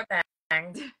 That's they're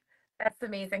amazing. That's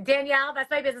amazing. Danielle, that's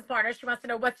my business partner. She wants to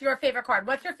know what's your favorite card?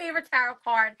 What's your favorite tarot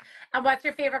card? And what's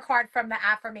your favorite card from the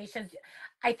affirmations?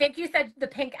 I think you said the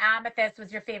pink amethyst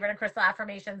was your favorite in crystal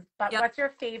affirmations, but Yep. what's your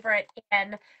favorite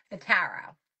in the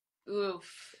tarot?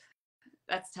 Oof,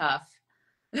 that's tough.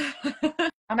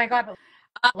 Oh my God,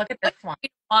 but look at Like this one.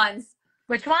 Wands.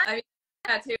 Which one? I mean,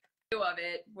 tattoo of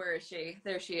it. Where is she?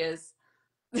 There she is.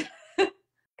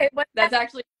 What's That's that?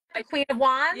 actually The Queen of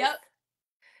Wands? Yep.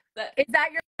 That Is that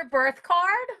your birth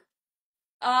card?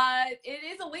 it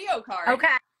is a Leo card.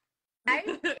 Okay.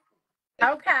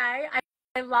 Okay.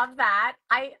 I love that.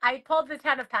 I pulled the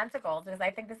Ten of Pentacles because I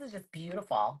think this is just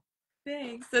beautiful.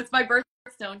 Thanks. That's my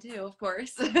birthstone too, of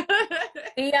course.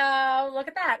 Theo, look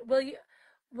at that.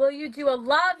 Will you do a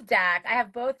love deck? I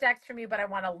have both decks from you, but I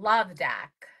want a love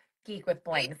deck. Geek with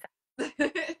Bling.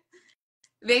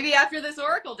 Maybe after this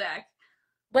Oracle deck.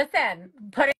 Listen,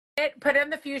 put in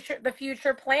the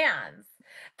future plans.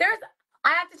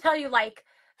 I have to tell you, like,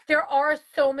 there are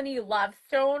so many love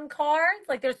stone cards.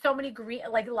 Like there's so many green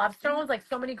like love stones, like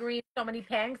so many greens, so many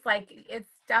pinks. Like it's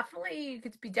definitely you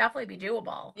could definitely be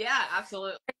doable. Yeah,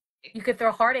 absolutely. You could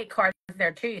throw heartache cards in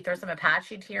there too. You throw some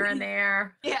Apache here and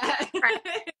there. Yeah. Right.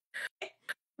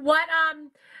 What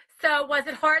so was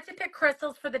it hard to pick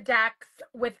crystals for the decks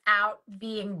without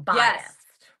being biased?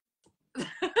 Yes.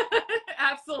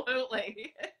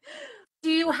 Absolutely. Do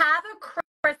you have a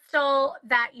crystal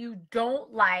that you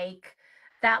don't like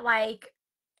that like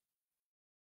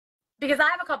because I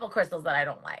have a couple crystals that I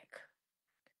don't like.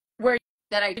 Where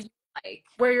that I like.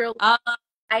 Where you're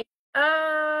like,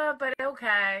 but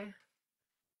okay.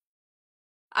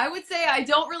 I would say I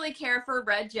don't really care for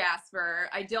red jasper.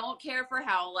 I don't care for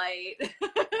howlite.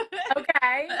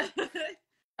 Okay.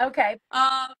 Okay.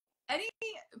 Any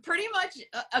pretty much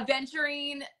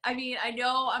aventurine. I mean, I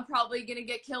know I'm probably gonna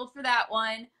get killed for that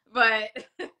one, but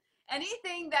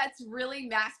anything that's really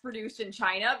mass produced in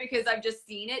China because I've just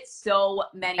seen it so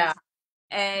many times,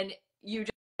 and you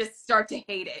just start to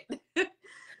hate it.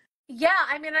 Yeah,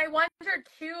 I mean, I wonder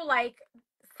too, like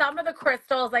some of the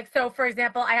crystals, like so for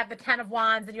example, I have the Ten of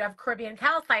Wands and you have Caribbean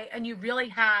calcite and you really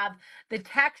have the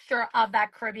texture of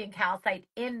that Caribbean calcite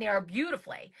in there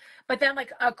beautifully. But then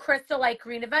like a crystal like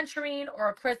green aventurine or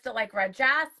a crystal like red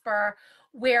jasper,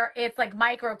 where it's like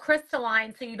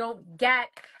microcrystalline, so you don't get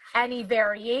any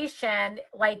variation,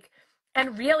 like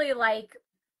and really like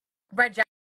red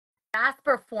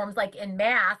jasper forms like in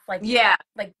mass, like Yeah.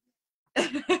 like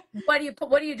what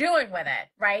are you doing with it,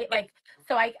 right? Like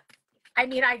so I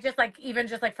mean, I just like even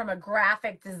just like from a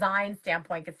graphic design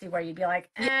standpoint, could see where you'd be like,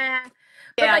 but yeah,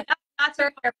 like not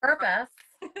serve their purpose.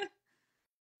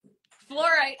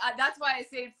 Fluorite. That's why I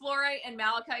saved fluorite and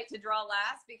malachite to draw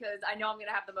last because I know I'm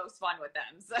gonna have the most fun with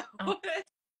them.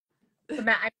 So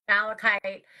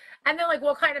Malachite, and then like,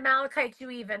 what kind of malachite do you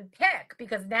even pick?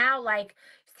 Because now, like,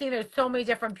 see, there's so many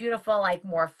different beautiful, like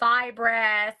more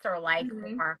fibrous or like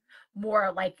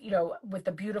more like with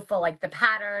the beautiful like the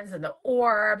patterns and the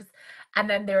orbs, and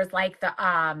then there's like the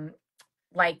oh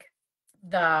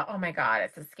my god,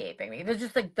 it's escaping me. There's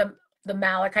just like the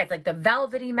malachite, like the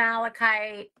velvety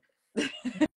malachite.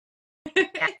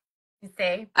 Yeah, you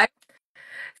see, I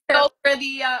so go for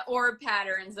the orb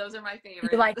patterns. Those are my favorites.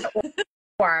 you like the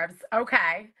orbs,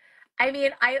 okay? I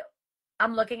mean,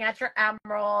 I'm looking at your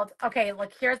emerald. Okay,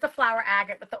 look, here's the flower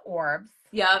agate with the orbs.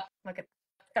 Yep. Look at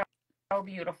so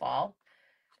beautiful.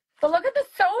 But look at the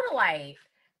sodalite.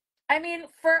 I mean,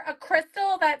 for a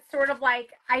crystal that's sort of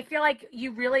like, I feel like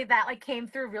you really, that like came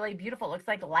through really beautiful. It looks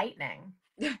like lightning.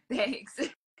 Thanks.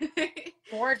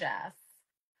 Gorgeous.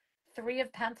 Three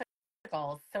of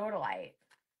Pentacles, sodalite.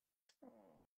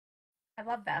 I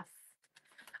love this.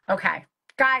 Okay.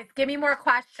 Guys, give me more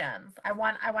questions. I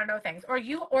want to know things. Or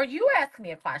you ask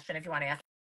me a question if you want to ask.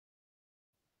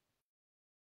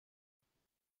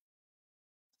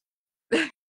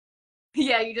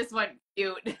 Yeah, you just went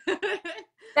cute.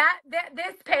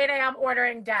 This payday I'm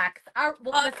ordering decks.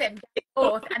 Listen, get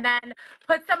both and then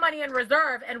put some money in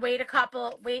reserve and wait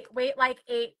like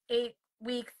eight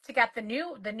weeks to get the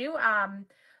new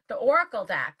the Oracle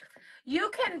deck.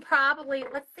 You can probably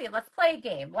let's play a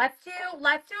game. Let's do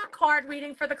a card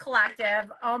reading for the collective.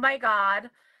 Oh my god.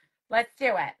 Let's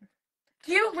do it.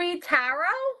 Do you read tarot?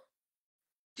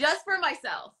 Just for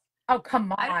myself. Oh,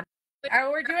 come on.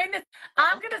 Oh, we're doing this.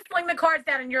 I'm going to sling the cards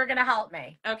down and you're going to help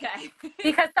me. Okay.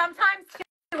 Because sometimes,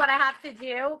 too, what I have to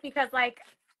do, because, like,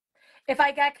 if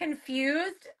I get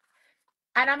confused,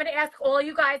 and I'm going to ask all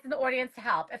you guys in the audience to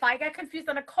help. If I get confused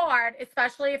on a card,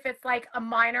 especially if it's like a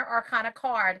minor arcana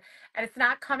card and it's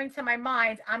not coming to my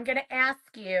mind, I'm going to ask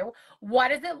you, what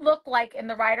does it look like in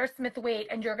the Rider-Smith weight?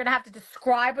 And you're going to have to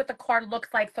describe what the card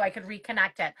looks like so I can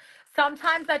reconnect it.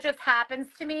 Sometimes that just happens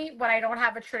to me when I don't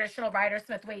have a traditional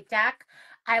Rider-Smith weight deck.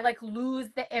 I like lose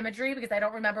the imagery because I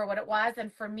don't remember what it was.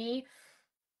 And for me,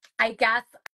 I guess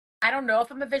I don't know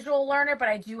if I'm a visual learner, but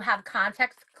I do have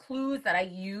context clues that I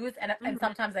use, and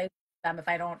sometimes I use them if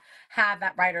I don't have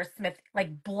that Writer Smith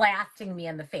like blasting me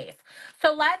in the face.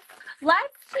 So let's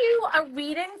do a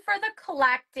reading for the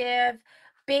collective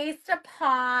based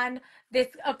upon this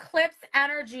eclipse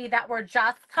energy that we're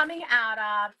just coming out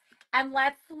of, and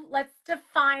let's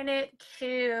define it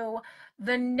to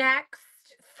the next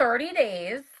 30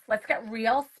 days. Let's get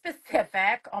real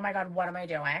specific. Oh my God, what am I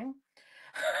doing?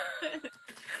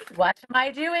 What am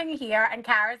I doing here? And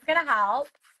Kara's going to help.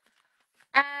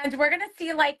 And we're going to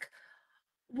see, like,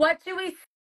 what do we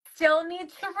still need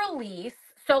to release?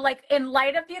 So, like, in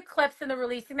light of the eclipse and the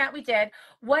releasing that we did,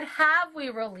 what have we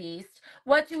released?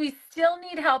 What do we still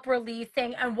need help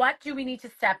releasing? And what do we need to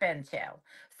step into?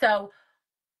 So,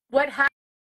 what have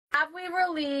we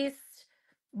released?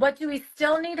 What do we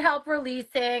still need help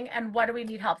releasing? And what do we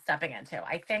need help stepping into?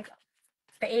 I think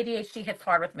the ADHD hits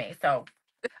hard with me. So,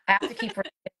 I have to keep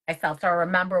repeating myself so I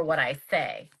remember what I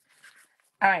say.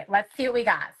 All right, let's see what we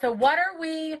got. So what have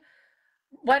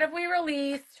we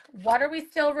released? What are we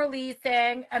still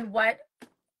releasing? And what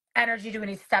energy do we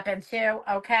need to step into?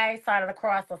 Okay, sign of the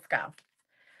cross, let's go.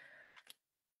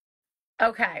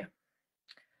 Okay.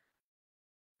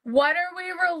 What are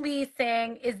we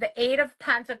releasing is the Eight of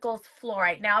Pentacles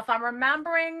fluorite. Now, if I'm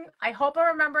remembering, I hope I'm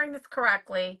remembering this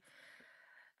correctly.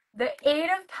 The Eight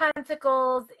of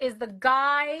Pentacles is the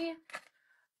guy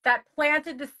that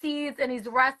planted the seeds and he's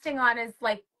resting on his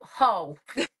like hoe.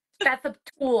 That's a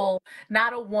tool,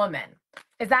 not a woman.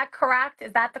 Is that correct?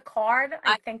 Is that the card?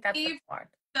 I think that's the card.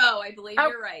 So I believe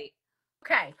you're right.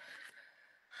 Okay.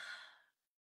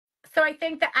 So I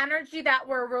think the energy that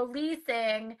we're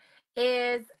releasing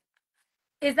is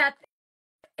the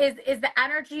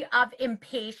energy of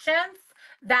impatience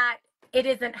that it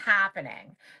isn't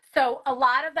happening. So a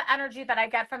lot of the energy that I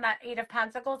get from that Eight of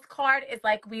Pentacles card is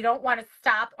like, we don't want to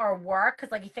stop our work.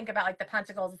 Cause like you think about like the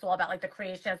Pentacles, it's all about like the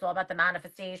creation. It's all about the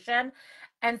manifestation.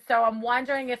 And so I'm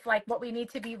wondering if like what we need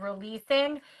to be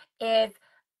releasing is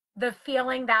the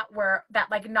feeling that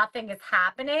like nothing is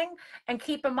happening. And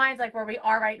keep in mind, like where we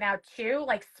are right now too,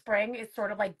 like spring is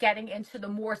sort of like getting into the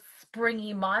more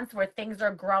springy months where things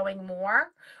are growing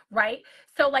more, right?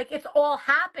 So like it's all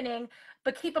happening,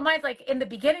 but keep in mind, like in the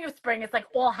beginning of spring, it's like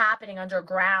all happening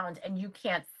underground and you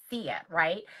can't see it,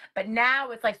 right? But now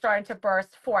it's like starting to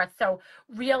burst forth. So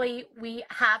really we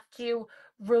have to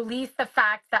release the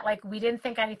fact that like we didn't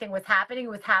think anything was happening. It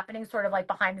was happening sort of like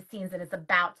behind the scenes and it's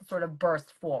about to sort of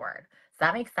burst forward. Does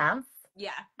that make sense?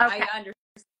 Yeah, okay. I understand.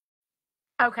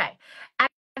 Okay. And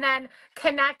then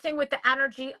connecting with the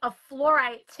energy of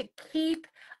fluorite to keep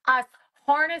us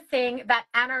harnessing that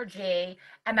energy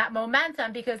and that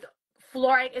momentum, because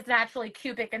fluorite is naturally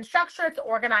cubic in structure. It's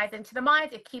organized into the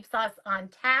mind. It keeps us on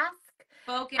task.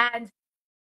 Focus. And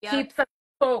keeps us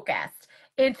focused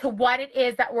into what it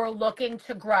is that we're looking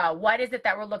to grow. What is it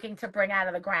that we're looking to bring out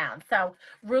of the ground? So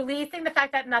releasing the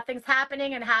fact that nothing's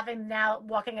happening and having now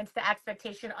walking into the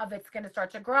expectation of it's going to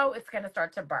start to grow, it's going to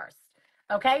start to burst.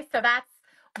 Okay, so that's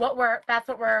what we're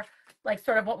like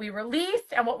sort of what we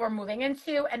released and what we're moving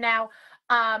into. And now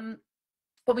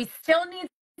but we still need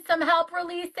some help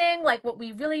releasing, like what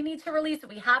we really need to release,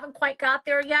 we haven't quite got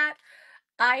there yet.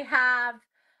 I have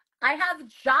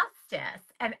justice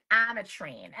and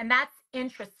ametrine, and that's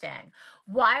interesting.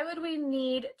 Why would we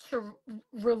need to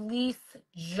release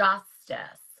justice?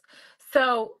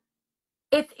 So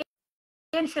it's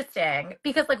interesting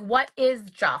because, like, what is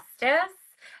justice?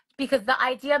 because the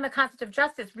idea and the concept of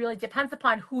justice really depends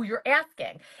upon who you're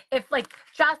asking. If like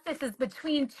justice is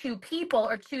between two people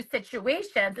or two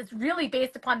situations, it's really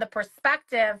based upon the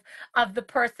perspective of the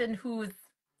person who's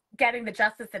getting the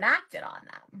justice enacted on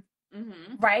them.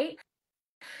 Mm-hmm. Right?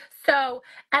 So,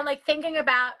 and like thinking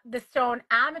about the stone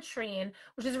ametrine,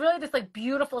 which is really this like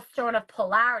beautiful stone of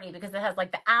polarity because it has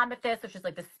like the amethyst, which is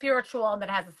like the spiritual, and then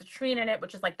it has the citrine in it,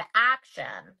 which is like the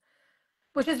action,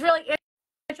 which is really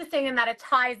interesting in that it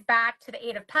ties back to the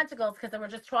Eight of Pentacles because then we're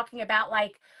just talking about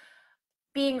like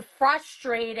being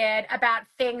frustrated about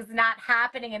things not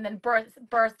happening and then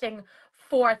bursting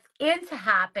forth into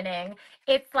happening.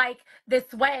 It's like this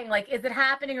weighing, like, is it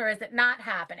happening or is it not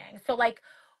happening? So like,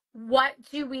 what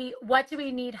do we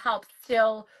need help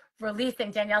still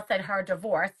releasing? Danielle said her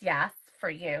divorce. Yes, for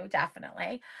you,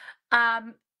 definitely.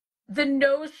 The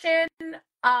notion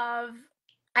of,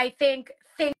 I think,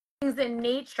 things in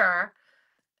nature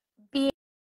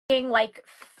being like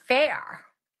fair,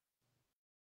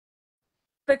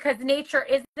 because nature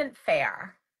isn't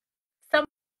fair.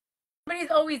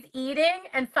 Somebody's always eating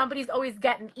and somebody's always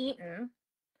getting eaten.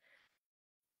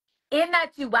 In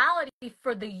that duality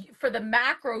for the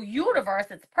macro universe,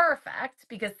 it's perfect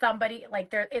because somebody like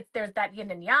there's that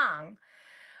yin and yang,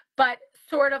 but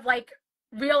sort of like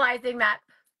realizing that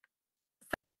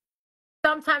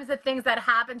sometimes the things that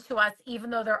happen to us, even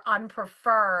though they're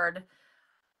unpreferred,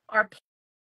 are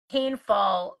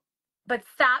painful, but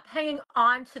stop hanging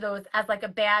on to those as like a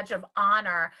badge of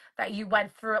honor that you went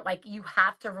through it. Like you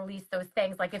have to release those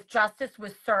things. Like if justice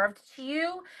was served to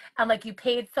you and like you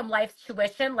paid some life's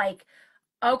tuition, like,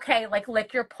 okay, like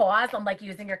lick your paws. I'm like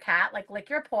using your cat, like lick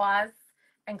your paws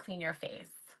and clean your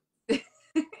face.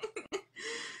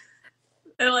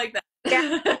 I like that.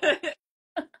 Yeah.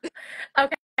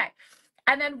 Okay.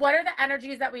 And then what are the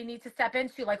energies that we need to step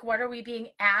into? Like what are we being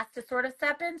asked to sort of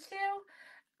step into?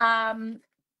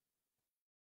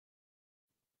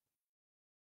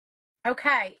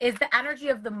 Okay, is the energy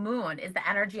of the moon, is the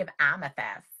energy of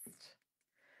amethyst.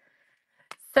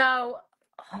 So,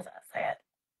 hold on a second.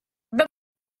 The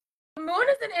moon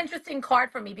is an interesting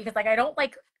card for me because, like,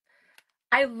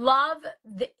 I love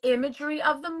the imagery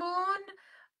of the moon,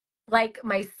 like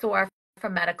my sore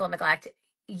from medical neglect.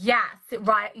 Yes,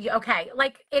 right. Okay,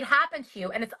 like it happened to you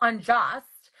and it's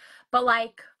unjust, but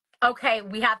like, okay,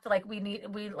 we have to like we need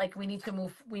to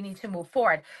move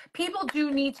forward. People do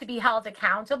need to be held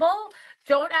accountable.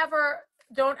 Don't ever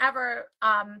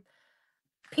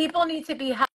people need to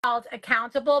be held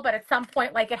accountable, but at some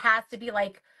point like it has to be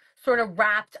like sort of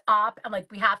wrapped up and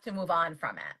like we have to move on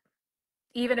from it.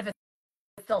 Even if it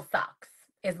still sucks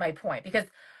is my point, because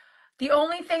the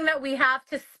only thing that we have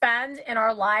to spend in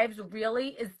our lives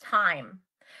really is time.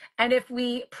 And if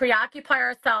we preoccupy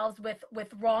ourselves with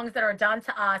wrongs that are done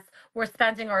to us, we're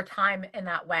spending our time in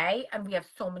that way. And we have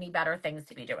so many better things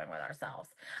to be doing with ourselves.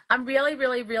 I'm really,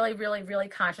 really, really, really, really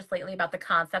conscious lately about the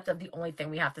concept of the only thing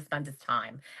we have to spend is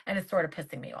time. And it's sort of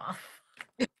pissing me off.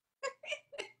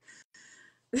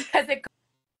 Because it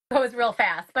goes real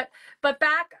fast. But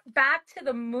back to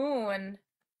the moon.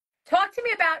 Talk to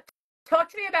me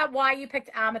about why you picked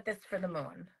amethyst for the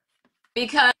moon.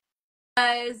 Because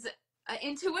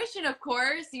intuition, of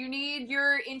course, you need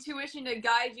your intuition to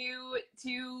guide you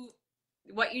to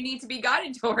what you need to be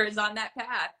guided towards on that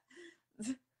path.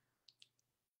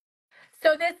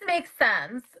 So this makes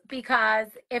sense because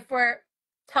if we're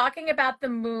talking about the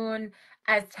moon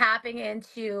as tapping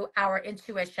into our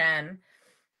intuition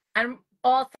and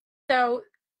also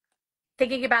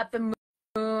thinking about the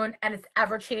moon and its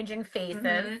ever-changing phases,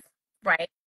 mm-hmm. right?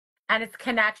 And its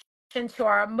connection to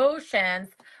our emotions,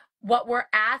 what we're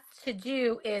asked to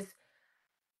do is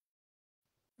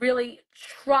really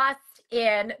trust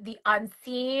in the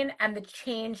unseen and the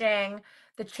changing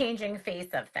face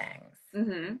of things.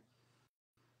 Mm-hmm.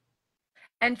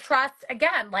 And trust,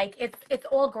 again, like it's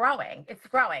all growing. It's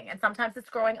growing. And sometimes it's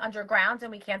growing underground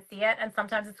and we can't see it. And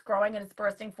sometimes it's growing and it's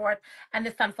bursting forth. And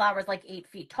the sunflower is like 8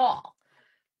 feet tall,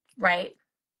 right?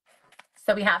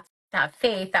 So we have to have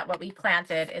faith that what we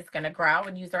planted is going to grow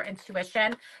and use our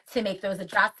intuition to make those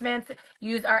adjustments,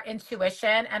 use our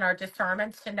intuition and our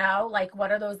discernment to know like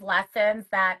what are those lessons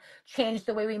that change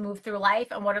the way we move through life,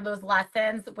 and what are those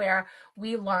lessons where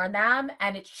we learn them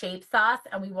and it shapes us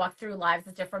and we walk through lives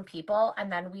of different people, and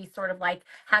then we sort of like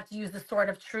have to use the sword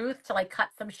of truth to like cut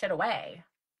some shit away.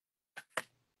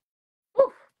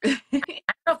 Whew. I don't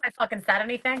know if I fucking said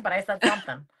anything, but I said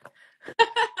something.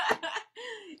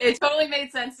 It totally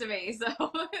made sense to me.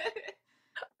 So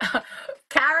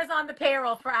Kara's on the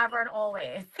payroll forever and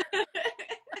always.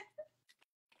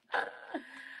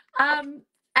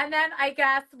 And then I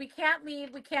guess we can't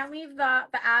leave the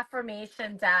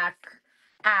affirmation deck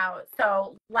out.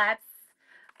 So let's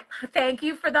thank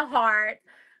you for the heart.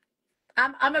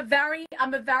 I'm a very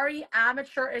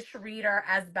amateurish reader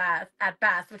at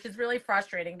best, which is really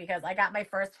frustrating because I got my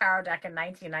first tarot deck in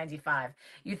 1995.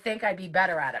 You'd think I'd be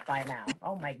better at it by now.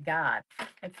 Oh my God.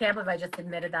 I can't believe I just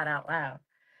admitted that out loud.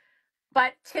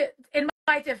 But in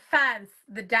my defense,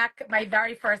 the deck, my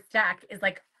very first deck is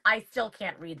like I still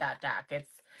can't read that deck. It's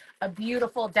a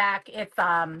beautiful deck. It's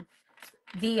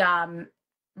the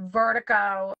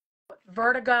Vertigo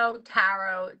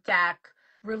Tarot deck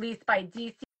released by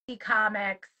DC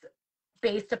Comics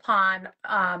based upon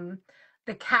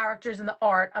the characters and the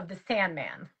art of the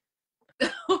Sandman.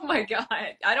 Oh my God.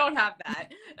 I don't have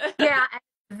that. Yeah,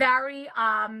 very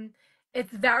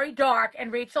it's very dark,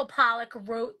 and Rachel Pollack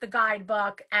wrote the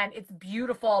guidebook, and it's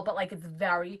beautiful, but like it's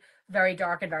very, very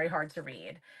dark and very hard to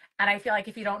read. And I feel like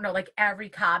if you don't know like every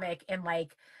comic in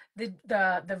like the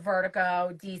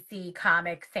Vertigo DC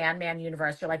comic Sandman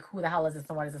universe, you're like, who the hell is this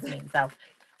and what does this mean? So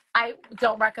I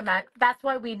don't recommend. That's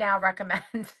why we now recommend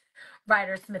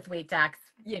Rider Smith Waite decks,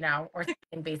 or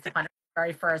something based upon it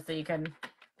very first, so you can be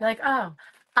like, oh,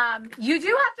 you do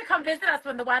have to come visit us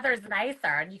when the weather is nicer,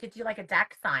 and you could do like a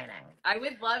deck signing. I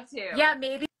would love to. Yeah,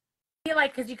 maybe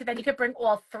like because you could bring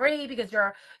all three because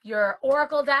your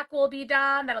Oracle deck will be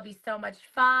done. That'll be so much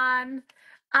fun.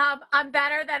 I'm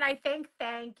better than I think.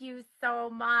 Thank you so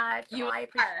much. You I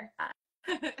appreciate are.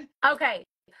 that. Okay.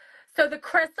 So the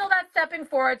crystal that's stepping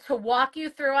forward to walk you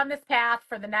through on this path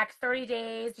for the next 30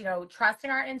 days, trusting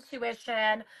our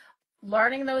intuition,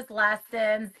 learning those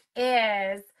lessons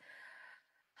is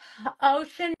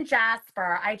Ocean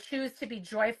Jasper. I choose to be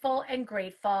joyful and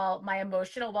grateful. My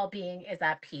emotional well-being is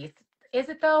at peace. Is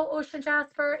it though, Ocean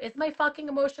Jasper? Is my fucking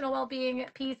emotional well-being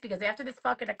at peace? Because after this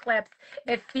fucking eclipse,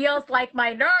 it feels like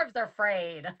my nerves are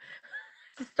frayed.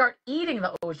 To start eating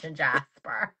the Ocean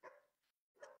Jasper.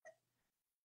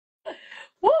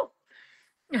 Woo!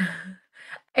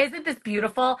 Isn't this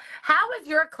beautiful? How was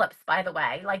your eclipse, by the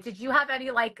way? Like, did you have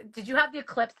the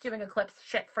eclipse doing eclipse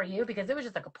shit for you? Because it was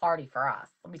just like a party for us,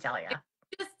 let me tell you.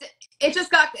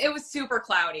 It was super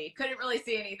cloudy. Couldn't really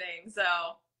see anything. So,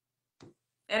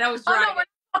 and I was driving. Oh, no, we're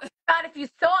not talking about if you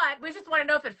saw it. We just want to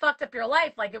know if it fucked up your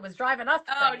life like it was driving us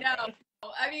crazy. No.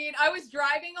 I mean, I was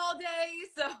driving all day,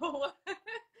 so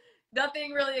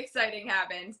nothing really exciting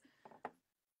happened.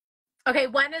 Okay,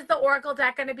 when is the Oracle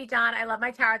deck going to be done? I love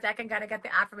my tarot deck. I'm going to get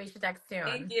the affirmation deck soon.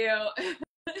 Thank you.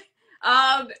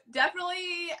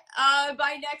 Definitely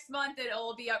by next month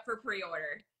it'll be up for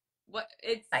pre-order.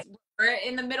 We're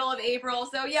in the middle of April,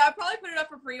 so yeah, I'll probably put it up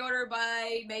for pre-order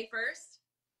by May 1st.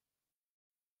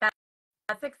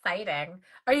 That's exciting.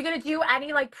 Are you going to do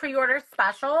any like pre-order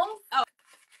specials? Oh,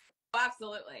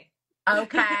 absolutely.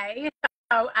 Okay.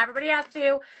 So everybody has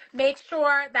to make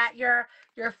sure that you're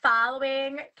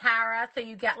following Kara so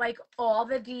you get like all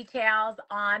the details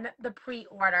on the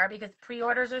pre-order, because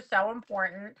pre-orders are so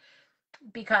important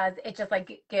because it just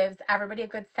like gives everybody a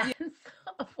good sense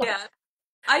of what. Yeah.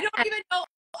 I don't even know.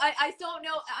 I don't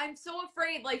know. I'm so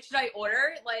afraid. Like, should I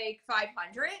order like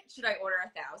 500? Should I order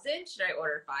 1,000? Should I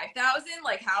order 5,000?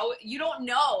 Like, how you don't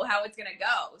know how it's gonna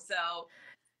go. So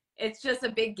it's just a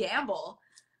big gamble.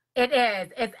 It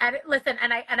is. Listen,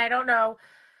 and I don't know.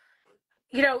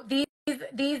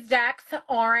 These decks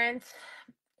aren't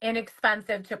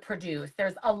inexpensive to produce.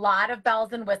 There's a lot of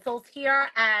bells and whistles here,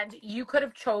 and you could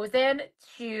have chosen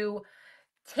to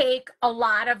take a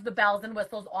lot of the bells and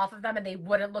whistles off of them and they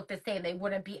wouldn't look the same. They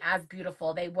wouldn't be as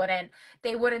beautiful. They wouldn't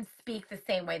speak the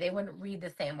same way. They wouldn't read the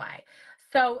same way.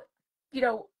 So,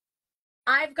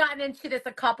 I've gotten into this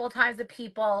a couple times with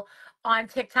people on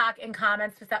TikTok in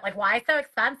comments that like, why so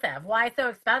expensive? Why so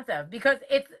expensive? Because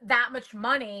it's that much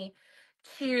money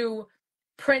to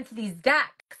print these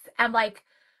decks. And like,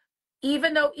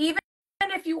 even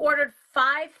if you ordered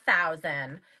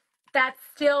 5,000, that's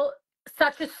still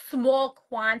such a small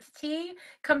quantity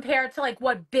compared to like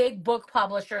what big book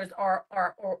publishers are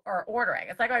ordering.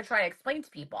 It's like I try to explain to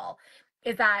people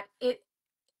is that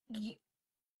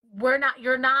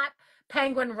you're not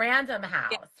Penguin Random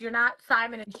House. You're not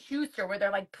Simon and Schuster where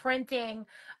they're like printing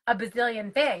a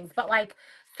bazillion things, but like,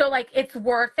 so like it's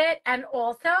worth it. And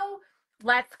also,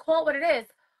 let's call it what it is.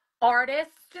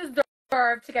 Artists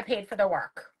deserve to get paid for their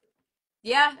work.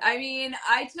 Yeah, I mean,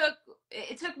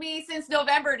 it took me since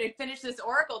November to finish this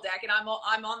Oracle deck, and I'm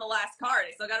on the last card.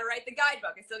 I still got to write the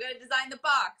guidebook. I still got to design the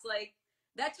box. Like,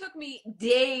 that took me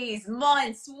days,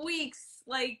 months, weeks.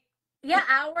 Like, yeah,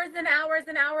 hours and hours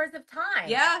and hours of time.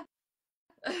 Yeah.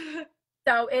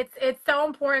 So it's so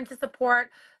important to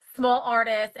support small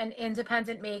artists and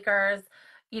independent makers.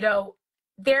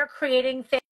 they're creating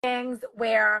things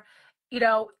where, you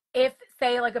know, if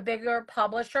say like a bigger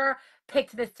publisher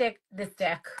picked I this deck,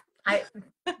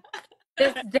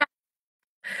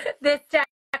 this deck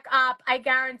up, I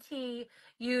guarantee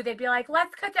you they'd be like,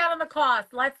 let's cut down on the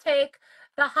cost. Let's take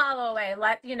the hollow away.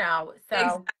 Exactly.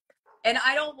 So And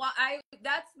I don't want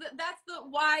that's the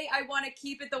why I want to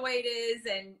keep it the way it is,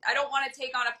 and I don't want to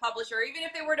take on a publisher. Even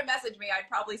if they were to message me, I'd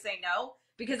probably say no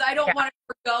because I don't yeah, want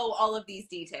to forgo all of these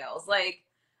details. Like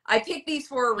I picked these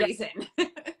for a yeah. reason.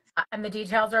 And the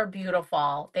details are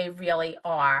beautiful. They really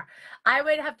are. I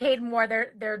would have paid more.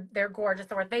 They're gorgeous.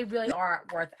 They really are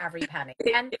worth every penny.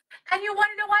 And you want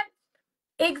to know what?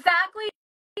 Exactly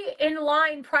in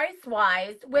line price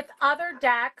wise with other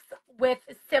decks with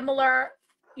similar,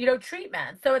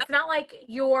 treatment. So it's not like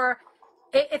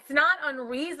it's not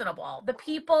unreasonable. The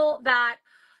people that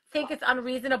think it's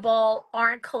unreasonable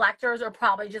aren't collectors or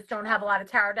probably just don't have a lot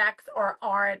of tarot decks or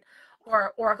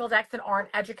oracle decks and aren't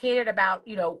educated about,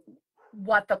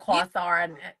 what the Yeah, costs are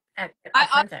and of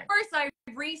printing. course I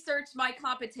researched my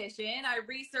competition. I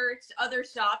researched other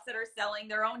shops that are selling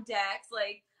their own decks.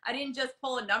 Like I didn't just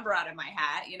pull a number out of my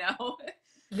hat, you know.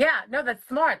 Yeah, no, that's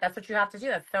smart. That's what you have to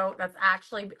do.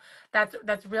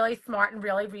 That's really smart and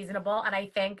really reasonable. And I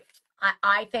think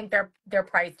they're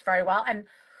priced very well. And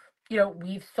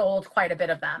we've sold quite a bit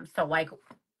of them. So like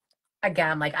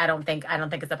again, like I don't think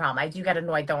it's a problem. I do get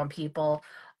annoyed though when people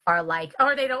are like,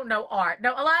 or they don't know art.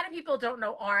 No, a lot of people don't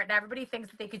know art, and everybody thinks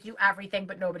that they could do everything,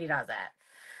 but nobody does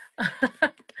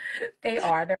it.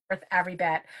 They're worth every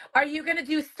bit. Are you gonna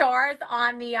do stars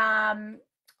on the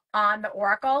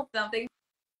Oracle? Something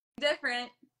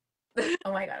different.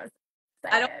 Oh my god,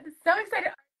 I'm I don't excited. So excited.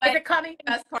 Is like it coming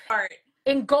the best part.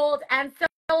 in gold and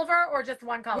silver or just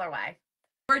one colorway?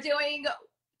 We're doing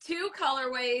 2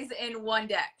 colorways in one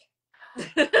deck.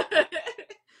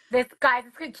 It's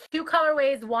good. 2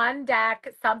 colorways, one deck,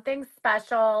 something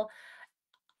special.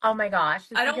 Oh my gosh,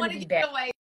 this I is don't going want to to be give big. it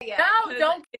away yet. No,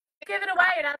 don't give it away.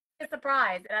 It has to be a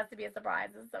surprise. It has to be a surprise.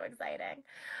 It's so exciting.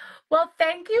 Well,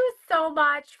 thank you so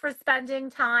much for spending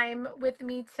time with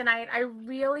me tonight. I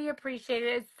really appreciate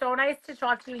it. It's so nice to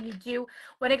talk to you.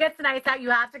 When it gets nice out, you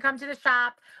have to come to the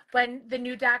shop when the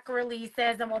new deck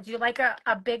releases, and we'll do like a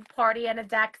big party and a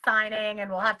deck signing, and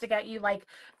we'll have to get you like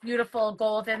beautiful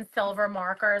gold and silver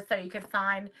markers so you can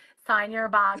sign your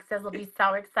boxes. It'll be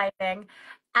so exciting.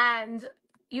 And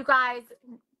you guys,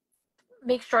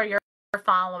 make sure you're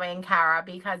following Kara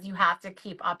because you have to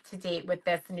keep up to date with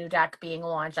this new deck being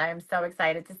launched. I am so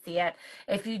excited to see it.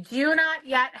 If you do not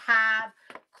yet have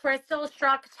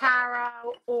Crystalstruck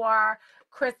Tarot or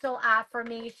Crystal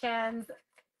Affirmations,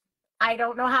 I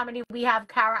don't know how many we have.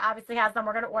 Kara obviously has them.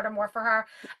 We're going to order more for her.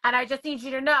 And I just need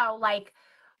you to know, like,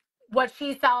 what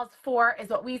she sells for is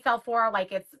what we sell for.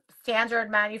 Like it's standard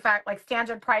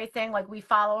pricing. Like we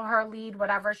follow her lead,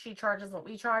 whatever she charges, what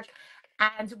we charge.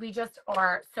 And we just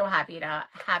are so happy to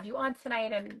have you on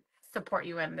tonight and support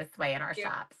you in this way in our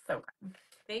shop. So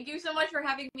Thank you so much for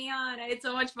having me on. I had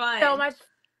so much so fun. much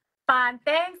fun.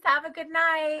 Thanks. Have a good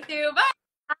night.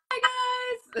 Bye,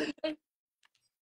 guys.